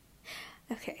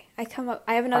 okay, I have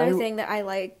I another thing that I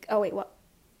like. Oh wait, what?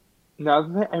 Now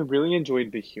that I really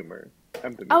enjoyed the humor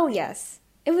of the Oh, movie. yes.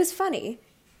 It was funny.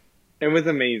 It was It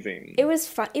amazing. was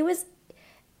fun. It was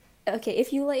okay,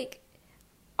 if you like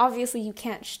obviously you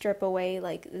can't strip away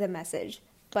like the message,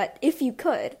 but if you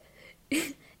could,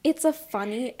 it's a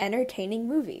funny, entertaining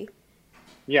movie.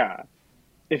 Yeah.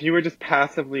 If you were just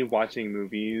passively watching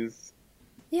movies,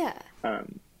 Yeah.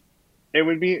 um, it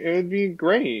would be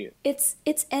great. It's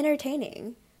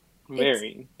entertaining. It's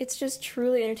Very. it's just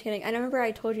truly entertaining. And I remember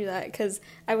I told you that because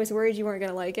I was worried you weren't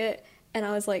gonna like it, and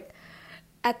I was like,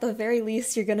 at the very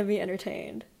least, you're gonna be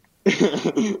entertained.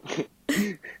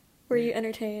 Were you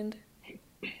entertained?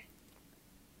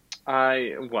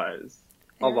 I was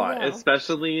a There we lot, go.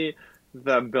 especially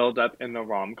the build up in the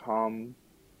rom-com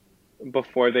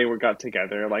before they were got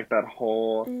together, like that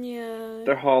whole Yeah,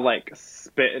 their whole like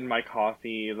spit in my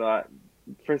coffee that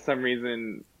for some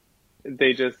reason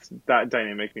they just that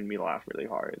dynamic made me laugh really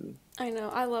hard. I know.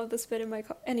 I love the spit in my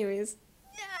Anyways,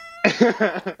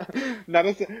 Not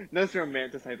as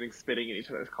romanticizing spitting in each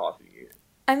other's coffee.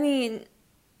 I mean,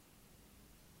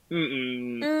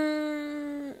 Mm-mm.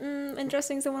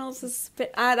 ingesting someone else's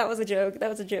spit. Ah, that was a joke. That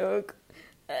was a joke.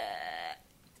 Uh,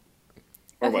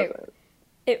 Or was okay,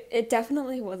 it? it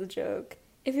definitely was a joke.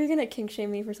 If you're gonna kink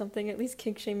shame me for something, at least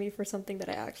kink shame me for something that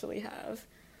I actually have.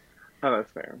 Oh,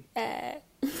 that's fair. Uh.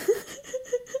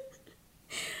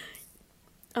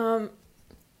 um,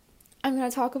 I'm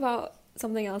gonna talk about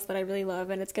something else that I really love,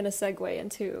 and it's gonna segue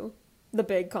into the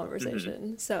big Hmm.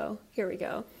 conversation. So here we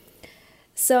go.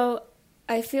 So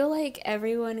I feel like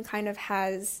everyone kind of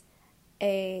has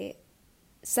a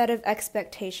set of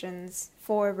expectations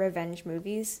for revenge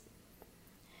movies.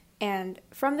 And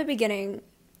from the beginning,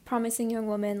 Promising Young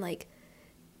Woman like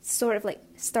sort of like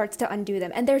starts to undo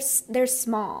them. And they're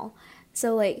small.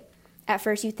 So like at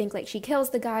first you think like she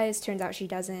kills the guys, turns out she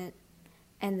doesn't.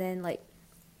 And then like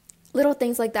little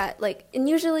things like that, like, and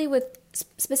usually with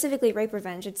specifically rape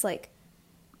revenge, it's like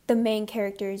the main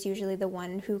character is usually the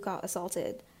one who got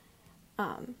assaulted.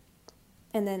 Um,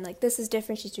 and then like this is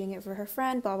different. She's doing it for her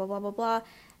friend. Blah blah blah blah blah.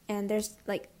 And there's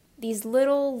like these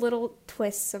little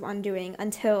twists of undoing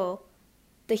until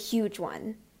the huge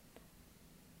one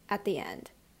at the end.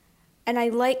 And I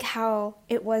like how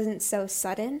it wasn't so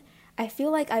sudden. I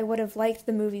feel like I would have liked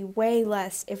the movie way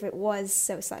less if it was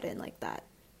so sudden like that.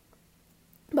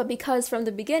 But because from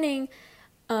the beginning,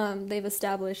 they've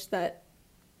established that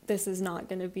this is not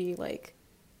going to be like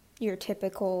your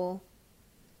typical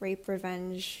rape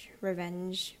revenge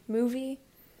movie,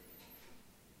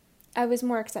 I was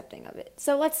more accepting of it.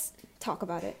 So let's talk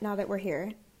about it now that we're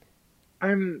here.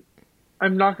 I'm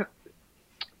I'm not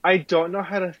I don't know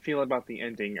how to feel about the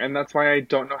ending, and that's why I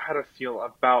don't know how to feel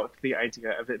about the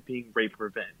idea of it being rape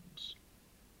revenge.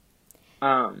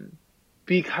 Um,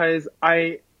 because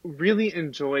I really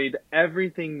enjoyed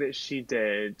everything that she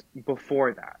did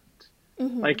before that.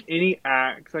 Mm-hmm. Like any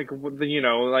acts, like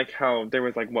like how there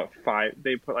was like what five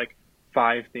they put like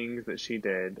five things that she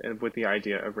did, and with the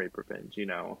idea of rape revenge.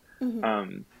 Mm-hmm.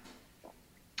 Um,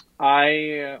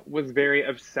 I was very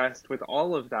obsessed with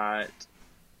all of that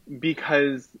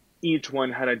because each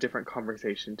one had a different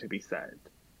conversation to be said,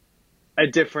 a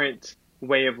different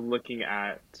way of looking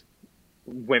at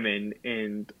women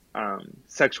and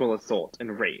sexual assault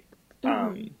and rape.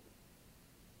 Mm-hmm.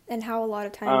 And how a lot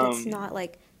of times it's Um, not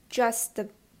like just the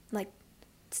like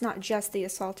it's not just the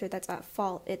assaulter that's at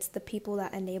fault. It's the people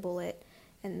that enable it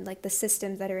and like the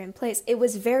systems that are in place. It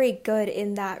was very good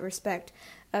in that respect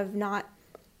of not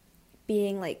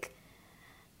being like,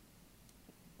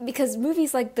 because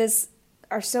movies like this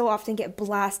are so often get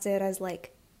blasted as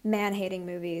like man-hating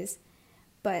movies,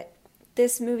 but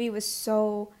this movie was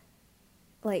so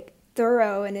like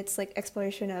thorough in its like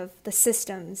exploration of the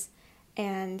systems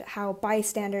and how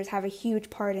bystanders have a huge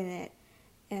part in it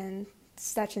and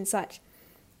such and such.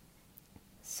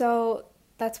 So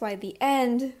that's why the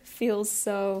end feels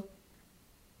so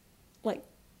like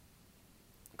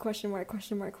question mark,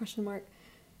 question mark, question mark.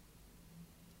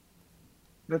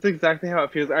 that's exactly how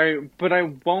it feels. But I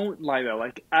won't lie though.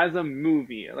 Like as a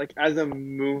movie,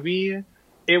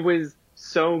 it was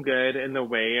so good in the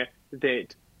way that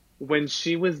when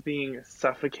she was being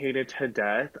suffocated to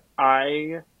death,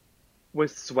 I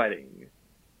was sweating.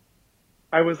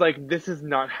 I was like, this is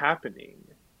not happening.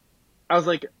 I was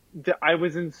like, I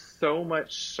was in so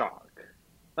much shock.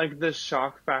 Like the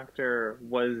shock factor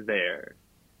was there.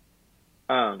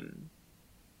 Um,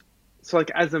 so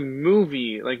like as a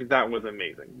movie, like that was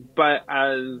amazing. But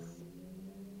as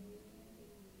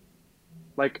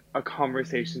like a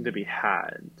conversation to be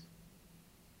had,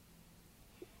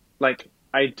 like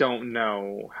I don't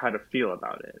know how to feel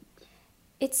about it.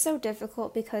 It's so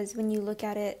difficult because when you look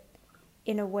at it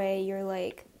in a way you're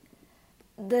like,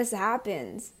 this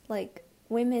happens. Like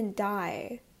women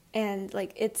die, and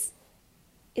like it's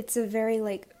a very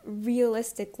like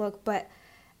realistic look, but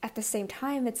at the same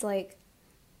time it's like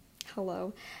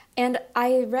hello. And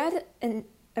I read a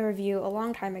review a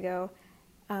long time ago,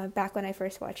 back when I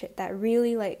first watched it, that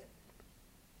really like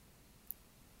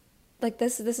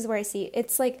this is where I see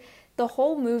it's like the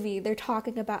whole movie they're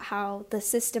talking about how the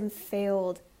system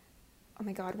failed. Oh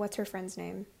my god, what's her friend's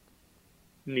name?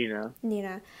 Nina.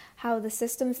 Nina. How the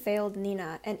system failed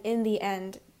Nina, and in the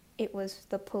end it was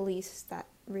the police that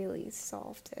really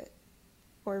solved it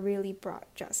or really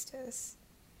brought justice.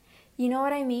 You know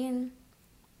what I mean?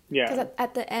 Because Yeah.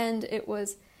 at the end it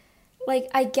was like,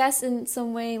 I guess in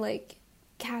some way like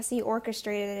Cassie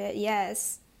orchestrated it,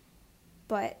 yes,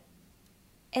 but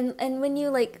and when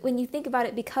you think about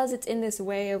it, because it's in this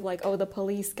way of like, oh, the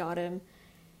police got him,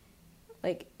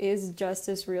 like, is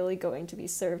justice really going to be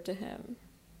served to him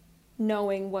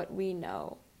knowing what we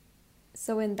know?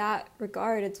 So in that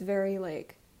regard it's very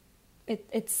like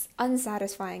it's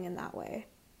unsatisfying in that way,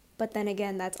 but then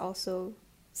again that's also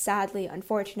sadly,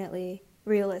 unfortunately,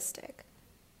 realistic.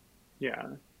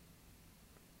 Yeah.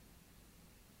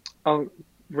 Oh,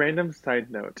 random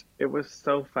side note. It was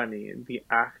so funny. The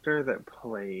actor that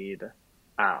played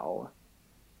Al,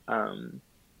 um,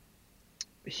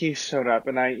 he showed up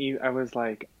and I was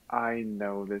like, I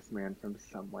know this man from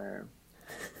somewhere.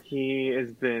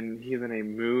 He's in a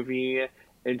movie,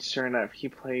 and sure enough, he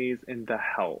plays in The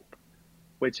Help,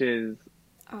 which is,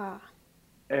 Ah.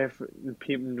 if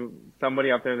people,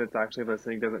 somebody out there that's actually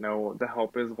listening doesn't know, The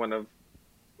Help is one of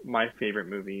my favorite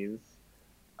movies,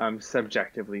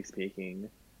 subjectively speaking.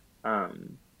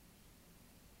 Um,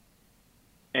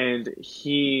 and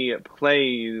he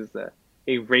plays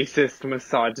a racist,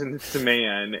 misogynist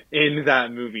man in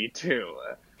that movie too.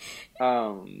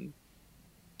 Um,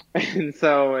 and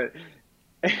so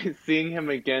seeing him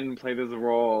again play this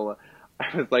role,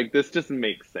 I was like, this just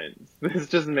makes sense. This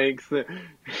just makes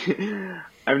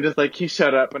I'm just like, he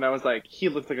shut up, and I was like, he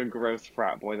looks like a gross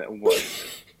frat boy that would.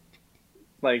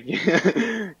 Like,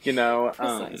 you know,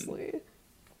 Precisely.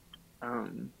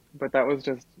 but that was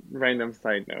just random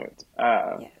side note.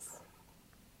 Yes.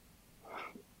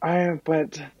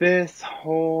 But this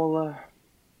whole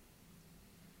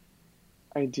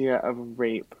idea of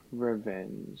rape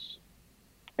revenge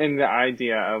and the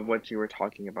idea of what you were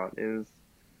talking about is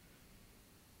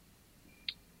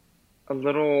a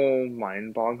little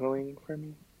mind-boggling for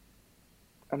me.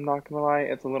 I'm not gonna lie,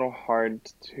 it's a little hard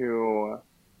to,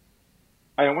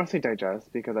 I don't want to say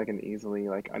digest because I can easily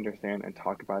like understand and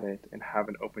talk about it and have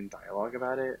an open dialogue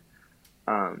about it.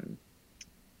 Um,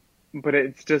 but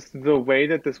it's just the way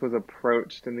that this was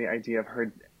approached and the idea of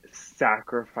her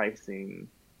sacrificing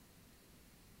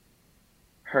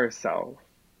herself.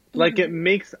 Like it Mm-hmm.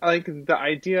 makes like the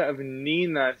idea of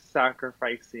Nina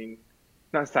sacrificing,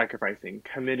 not sacrificing,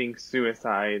 committing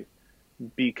suicide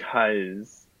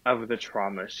because of the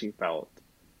trauma she felt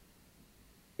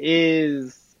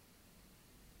is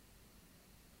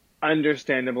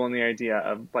understandable in the idea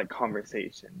of like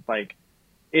conversation. Like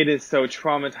it is so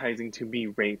traumatizing to be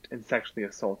raped and sexually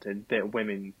assaulted that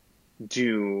women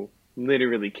do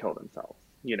literally kill themselves,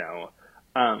 you know?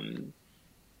 Um,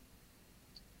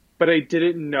 but I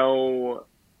didn't know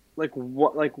like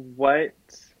what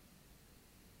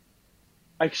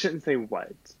I shouldn't say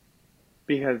what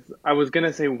because I was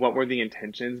gonna say what were the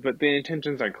intentions, but the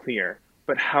intentions are clear.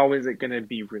 But how is it gonna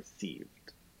be received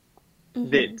Mm-hmm.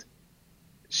 that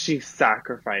she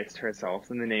sacrificed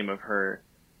herself in the name of her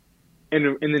in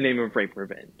the name of rape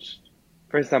revenge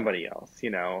for somebody else, you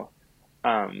know?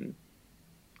 Um,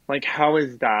 like how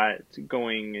is that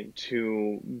going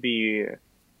to be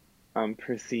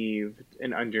perceived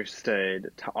and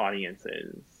understood to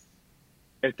audiences?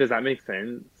 If does that make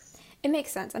sense? It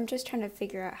makes sense. I'm just trying to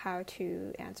figure out how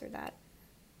to answer that.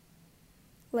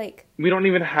 Like, We don't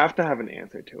even have to have an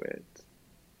answer to it.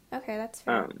 okay, that's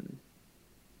fair. Um,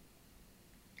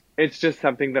 it's just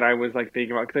something that I was like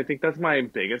thinking about because I think that's my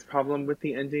biggest problem with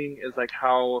the ending is like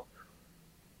how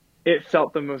it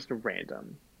felt the most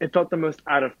random. It felt the most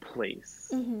out of place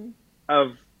Mm-hmm.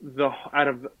 of the out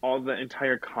of all the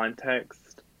entire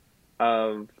context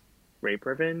of rape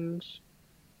revenge.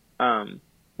 Um,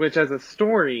 which as a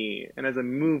story and as a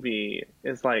movie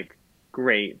is like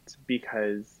great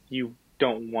because you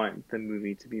don't want the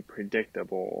movie to be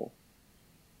predictable.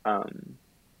 Um,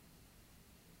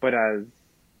 but as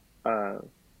a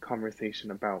conversation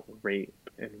about rape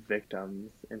and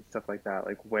victims and stuff like that,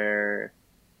 like where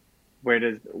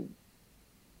does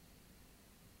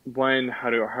one how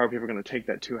are people going to take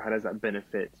that to? How does that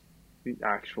benefit the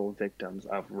actual victims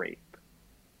of rape?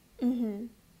 Mm-hmm.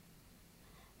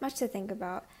 Much to think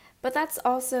about. But that's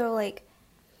also like,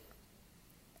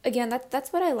 again,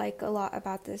 that's what I like a lot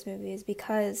about this movie is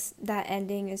because that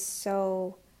ending is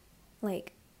so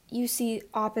like you see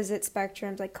opposite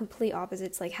spectrums, like complete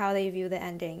opposites, like how they view the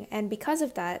ending. And because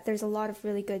of that, there's a lot of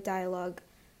really good dialogue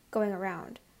going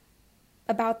around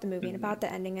about the movie and Hmm. about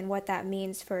the ending and what that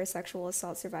means for sexual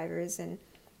assault survivors and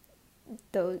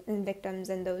those and victims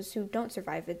and those who don't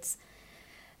survive.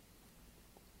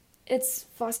 It's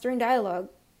fostering dialogue,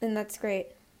 and that's great.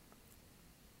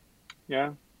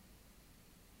 Yeah.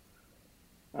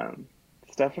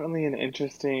 It's definitely an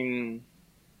interesting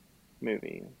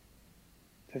movie,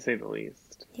 to say the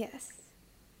least. Yes.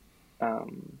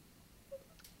 Um,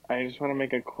 I just want to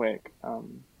make a quick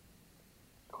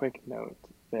note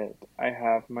that I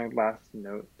have my last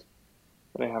note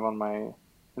that I have on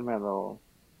in my little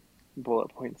bullet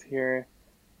points here,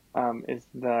 is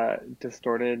the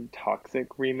distorted toxic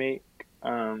remake,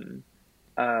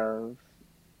 of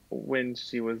when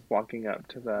she was walking up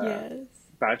to the Yes.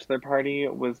 bachelor party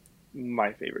was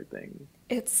my favorite thing.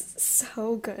 It's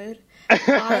so good.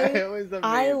 I It was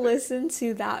I amazing. listen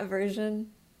to that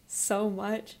version so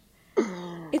much.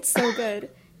 It's so good.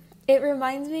 It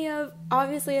reminds me of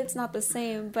obviously it's not the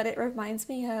same, but it reminds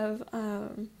me of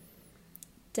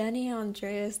Denny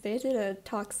Andreas. They did a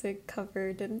Toxic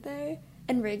cover, didn't they?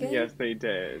 And Reagan. Yes, they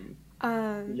did.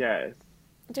 Um, Yes,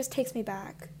 it just takes me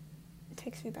back. It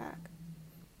takes me back.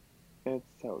 it's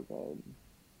so good.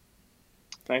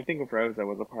 I think Rosa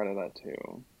was a part of that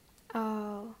too.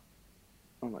 Oh,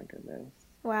 Oh my goodness.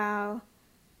 wow.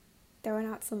 There were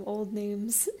not some old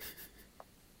names.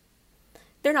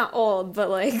 They're not old, but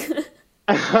like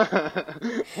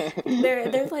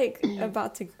they're like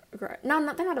about to no,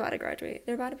 not they're not about to graduate.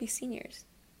 They're about to be seniors.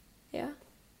 Yeah.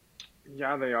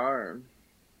 Yeah, they are.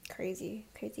 Crazy,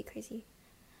 crazy, crazy.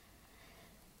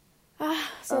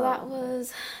 Ah, so that Um,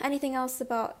 was anything else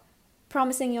about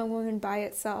Promising Young Woman by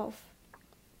itself?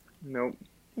 nope.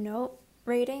 Nope.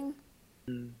 Rating?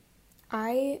 Mm.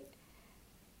 I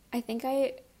I think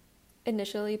I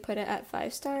initially put it at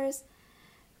 5 stars,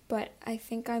 but I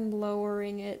think I'm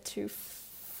lowering it to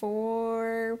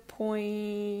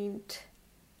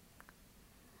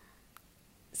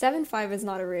 4.75 is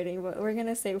not a rating, but we're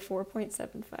gonna say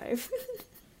 4.75.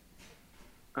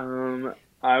 Um,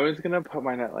 I was gonna put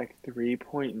mine at like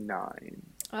 3.9.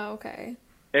 Oh, okay.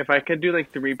 If I could do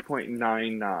like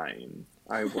 3.99,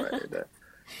 I would.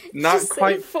 Not Just say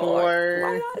quite 4.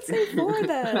 Why 4. not say 4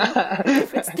 then?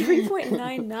 If it's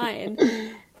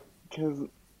 3.99. Because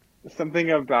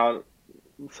something about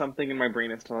something in my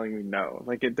brain is telling me no.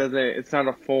 Like it doesn't, it's not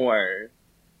a 4.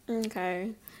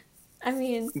 Okay. I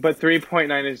mean, But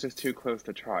 3.9 is just too close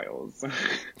to trials.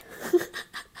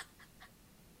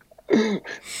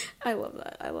 I love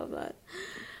that. I love that.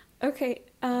 Okay,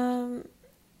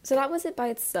 so that was it by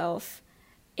itself.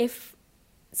 If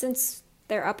since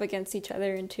they're up against each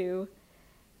other in two,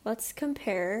 let's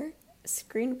compare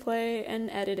screenplay and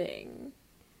editing.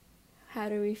 How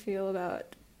do we feel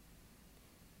about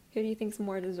who do you think's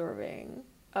more deserving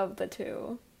of the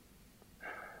two?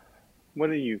 What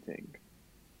do you think?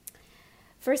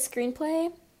 For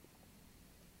screenplay,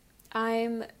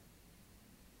 I'm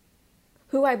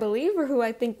who I believe or who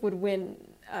I think would win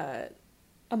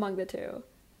among the two.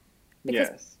 Because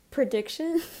Yes.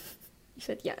 prediction, you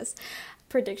said yes.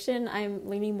 Prediction, I'm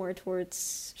leaning more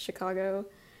towards Chicago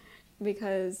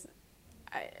because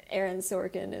Aaron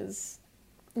Sorkin is,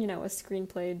 a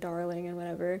screenplay darling and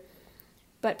whatever.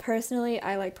 But personally,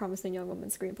 I like Promising Young Woman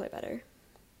screenplay better.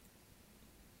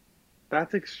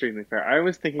 That's extremely fair. I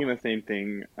was thinking the same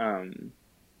thing.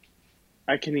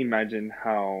 I can imagine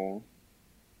how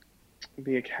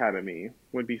the Academy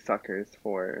would be suckers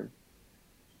for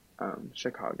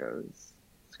Chicago's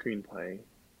screenplay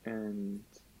and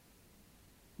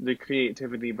the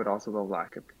creativity, but also the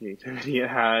lack of creativity it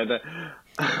had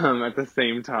at the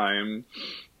same time.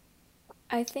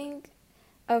 I think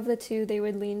of the two, they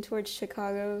would lean towards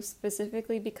Chicago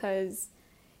specifically because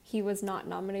he was not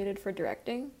nominated for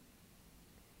directing,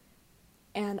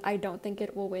 and I don't think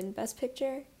it will win Best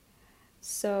Picture.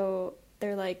 So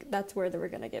they're like, that's where they were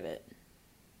gonna give it.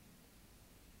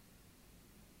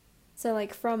 So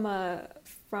like from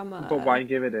But a why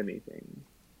give it anything?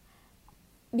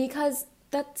 because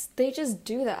that's they just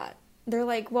do that. They're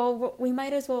like, well, we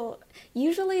might as well.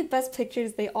 Usually, Best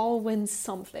Pictures they all win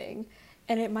something,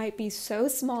 and it might be so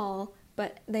small,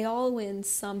 but they all win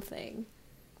something.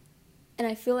 And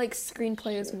I feel like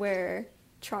screenplay is Shit. where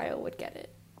Trial would get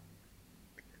it.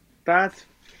 That's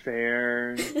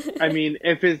fair. I mean,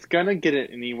 if it's gonna get it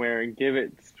anywhere, give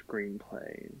it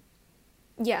screenplay.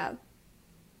 Yeah.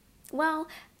 Well,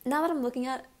 now that I'm looking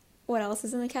at what else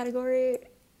is in the category,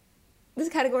 this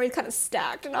category is kind of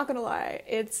stacked, I'm not gonna lie.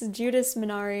 It's Judas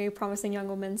Minari, Promising Young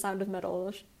Woman, Sound of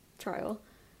Metal, Trial.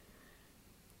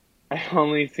 I've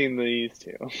only seen these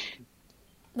two.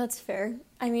 That's fair.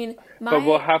 I mean, But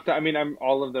we'll have to, I mean,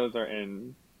 all of those are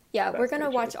in yeah, we're Best gonna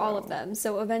Picture, watch all of so them.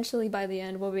 So eventually by the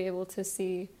end we'll be able to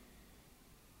see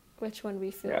which one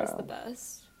we feel is yeah, the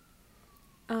best.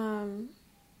 Um,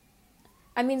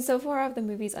 I mean, so far of the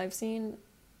movies I've seen,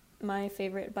 my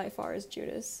favorite by far is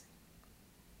Judas.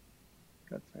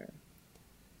 that's fair.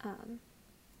 Um,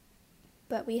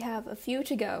 but we have a few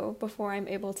to go before I'm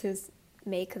able to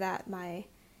make that my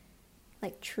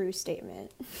like true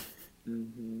statement.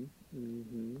 Mm-hmm.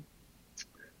 Mm-hmm.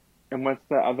 And what's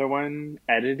the other one?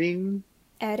 Editing?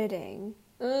 Editing.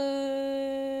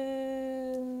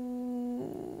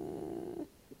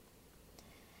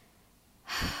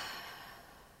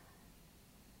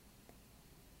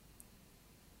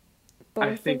 I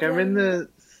Both think of I'm in them. the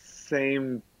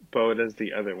same boat as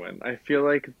the other one. I feel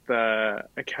like the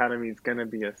Academy's gonna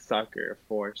be a sucker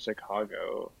for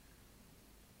Chicago.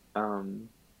 Um,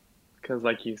 because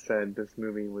like you said, this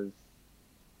movie was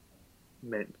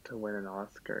meant to win an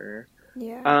Oscar.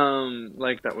 Yeah.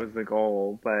 Like that was the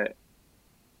goal, but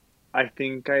I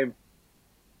think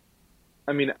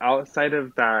I mean, outside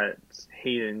of that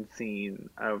Hayden scene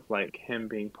of like him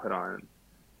being put on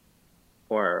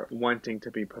or wanting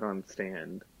to be put on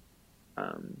stand,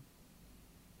 um,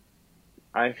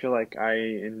 I feel like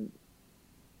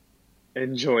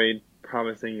enjoyed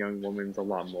Promising Young Woman's a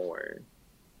lot more.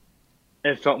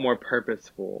 It felt more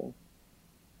purposeful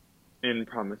in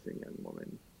Promising Young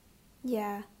Woman.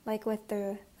 Yeah, like with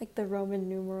the Roman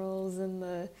numerals and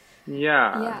the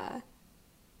Yeah, yeah,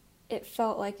 it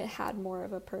felt like it had more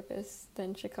of a purpose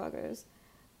than Chicago's.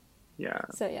 yeah,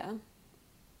 So yeah.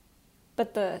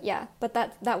 But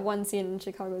that one scene in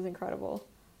Chicago is incredible.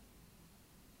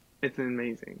 it's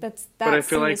amazing. But I That feel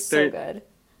scene like is so good.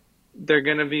 they're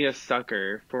gonna be a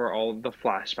sucker for all the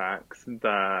flashbacks,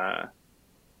 the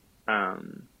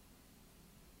um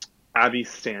Abby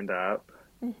stand up,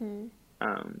 Hmm.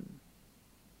 um,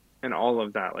 and all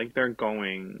of that. Like they're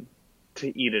going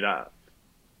to eat it up.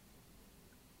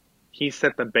 He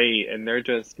set the bait and they're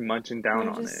just munching down They're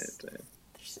on just it.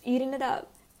 just eating it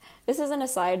up. This is an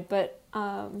aside, but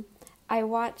I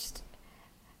watched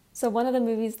so one of the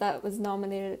movies that was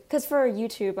nominated because for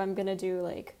YouTube I'm gonna do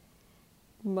like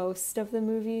most of the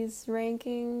movies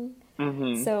ranking.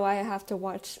 Mm-hmm. So I have to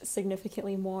watch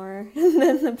significantly more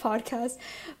than the podcast.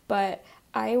 But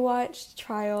I watched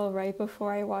Trial right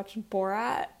before I watched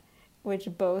Borat, which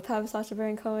both have Sacha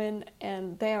Baron Cohen,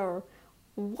 and they are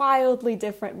wildly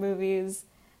different movies.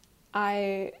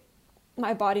 I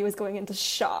my body was going into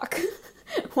shock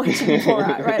watching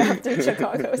Borat right after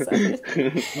Chicago 7.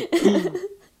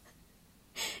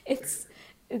 It's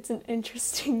it's an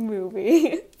interesting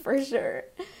movie for sure.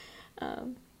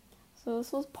 Um, so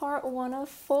this was part 1 of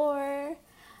 4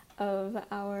 of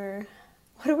our,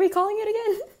 what are we calling it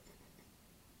again?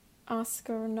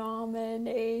 Oscar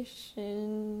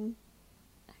nomination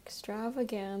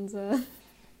extravaganza.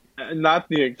 Not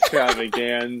the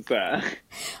extravaganza.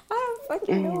 I don't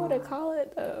fucking know what to call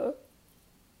it though.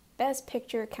 Best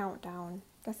Picture Countdown.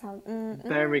 That sounds.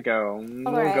 There we go.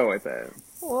 All We'll right. go with it.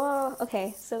 Whoa.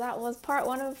 Okay, so that was part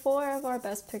 1 of 4 of our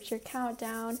Best Picture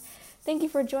Countdown. Thank you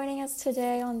for joining us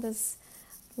today on this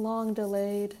long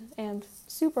delayed and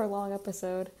super long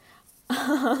episode.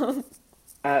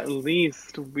 At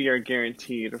least we are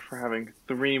guaranteed for having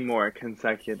 3 more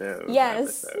consecutive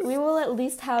Yes, we episodes. will at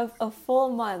least have a full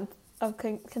month of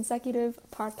consecutive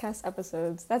podcast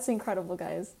episodes. That's incredible,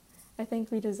 guys. I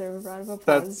think we deserve a round of That's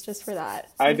applause just for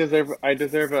that. I deserve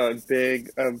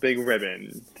a big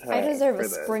ribbon I deserve a for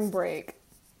spring this. break,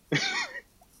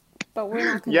 but we're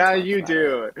not going to Yeah, talk you about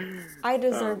it. do. I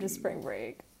deserved a Um, spring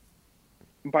break.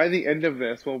 by the end of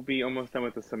this, we'll be almost done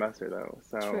with the semester though.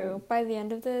 So True. By the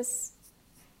end of this,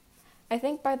 I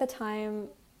think by the time.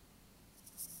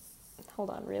 Hold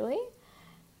on, really?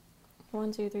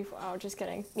 1, 2, 3, 4. Oh, just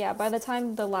kidding. Yeah, by the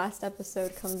time the last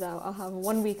episode comes out, I'll have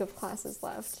 1 week of classes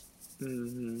left,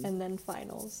 hmm and then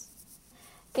finals.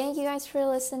 Thank you guys for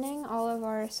listening. All of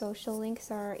our social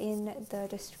links are in the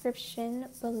description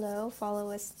below.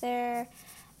 Follow us there,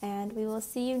 and we will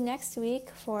see you next week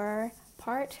for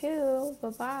part 2.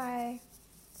 Bye-bye.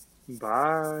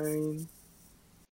 Bye.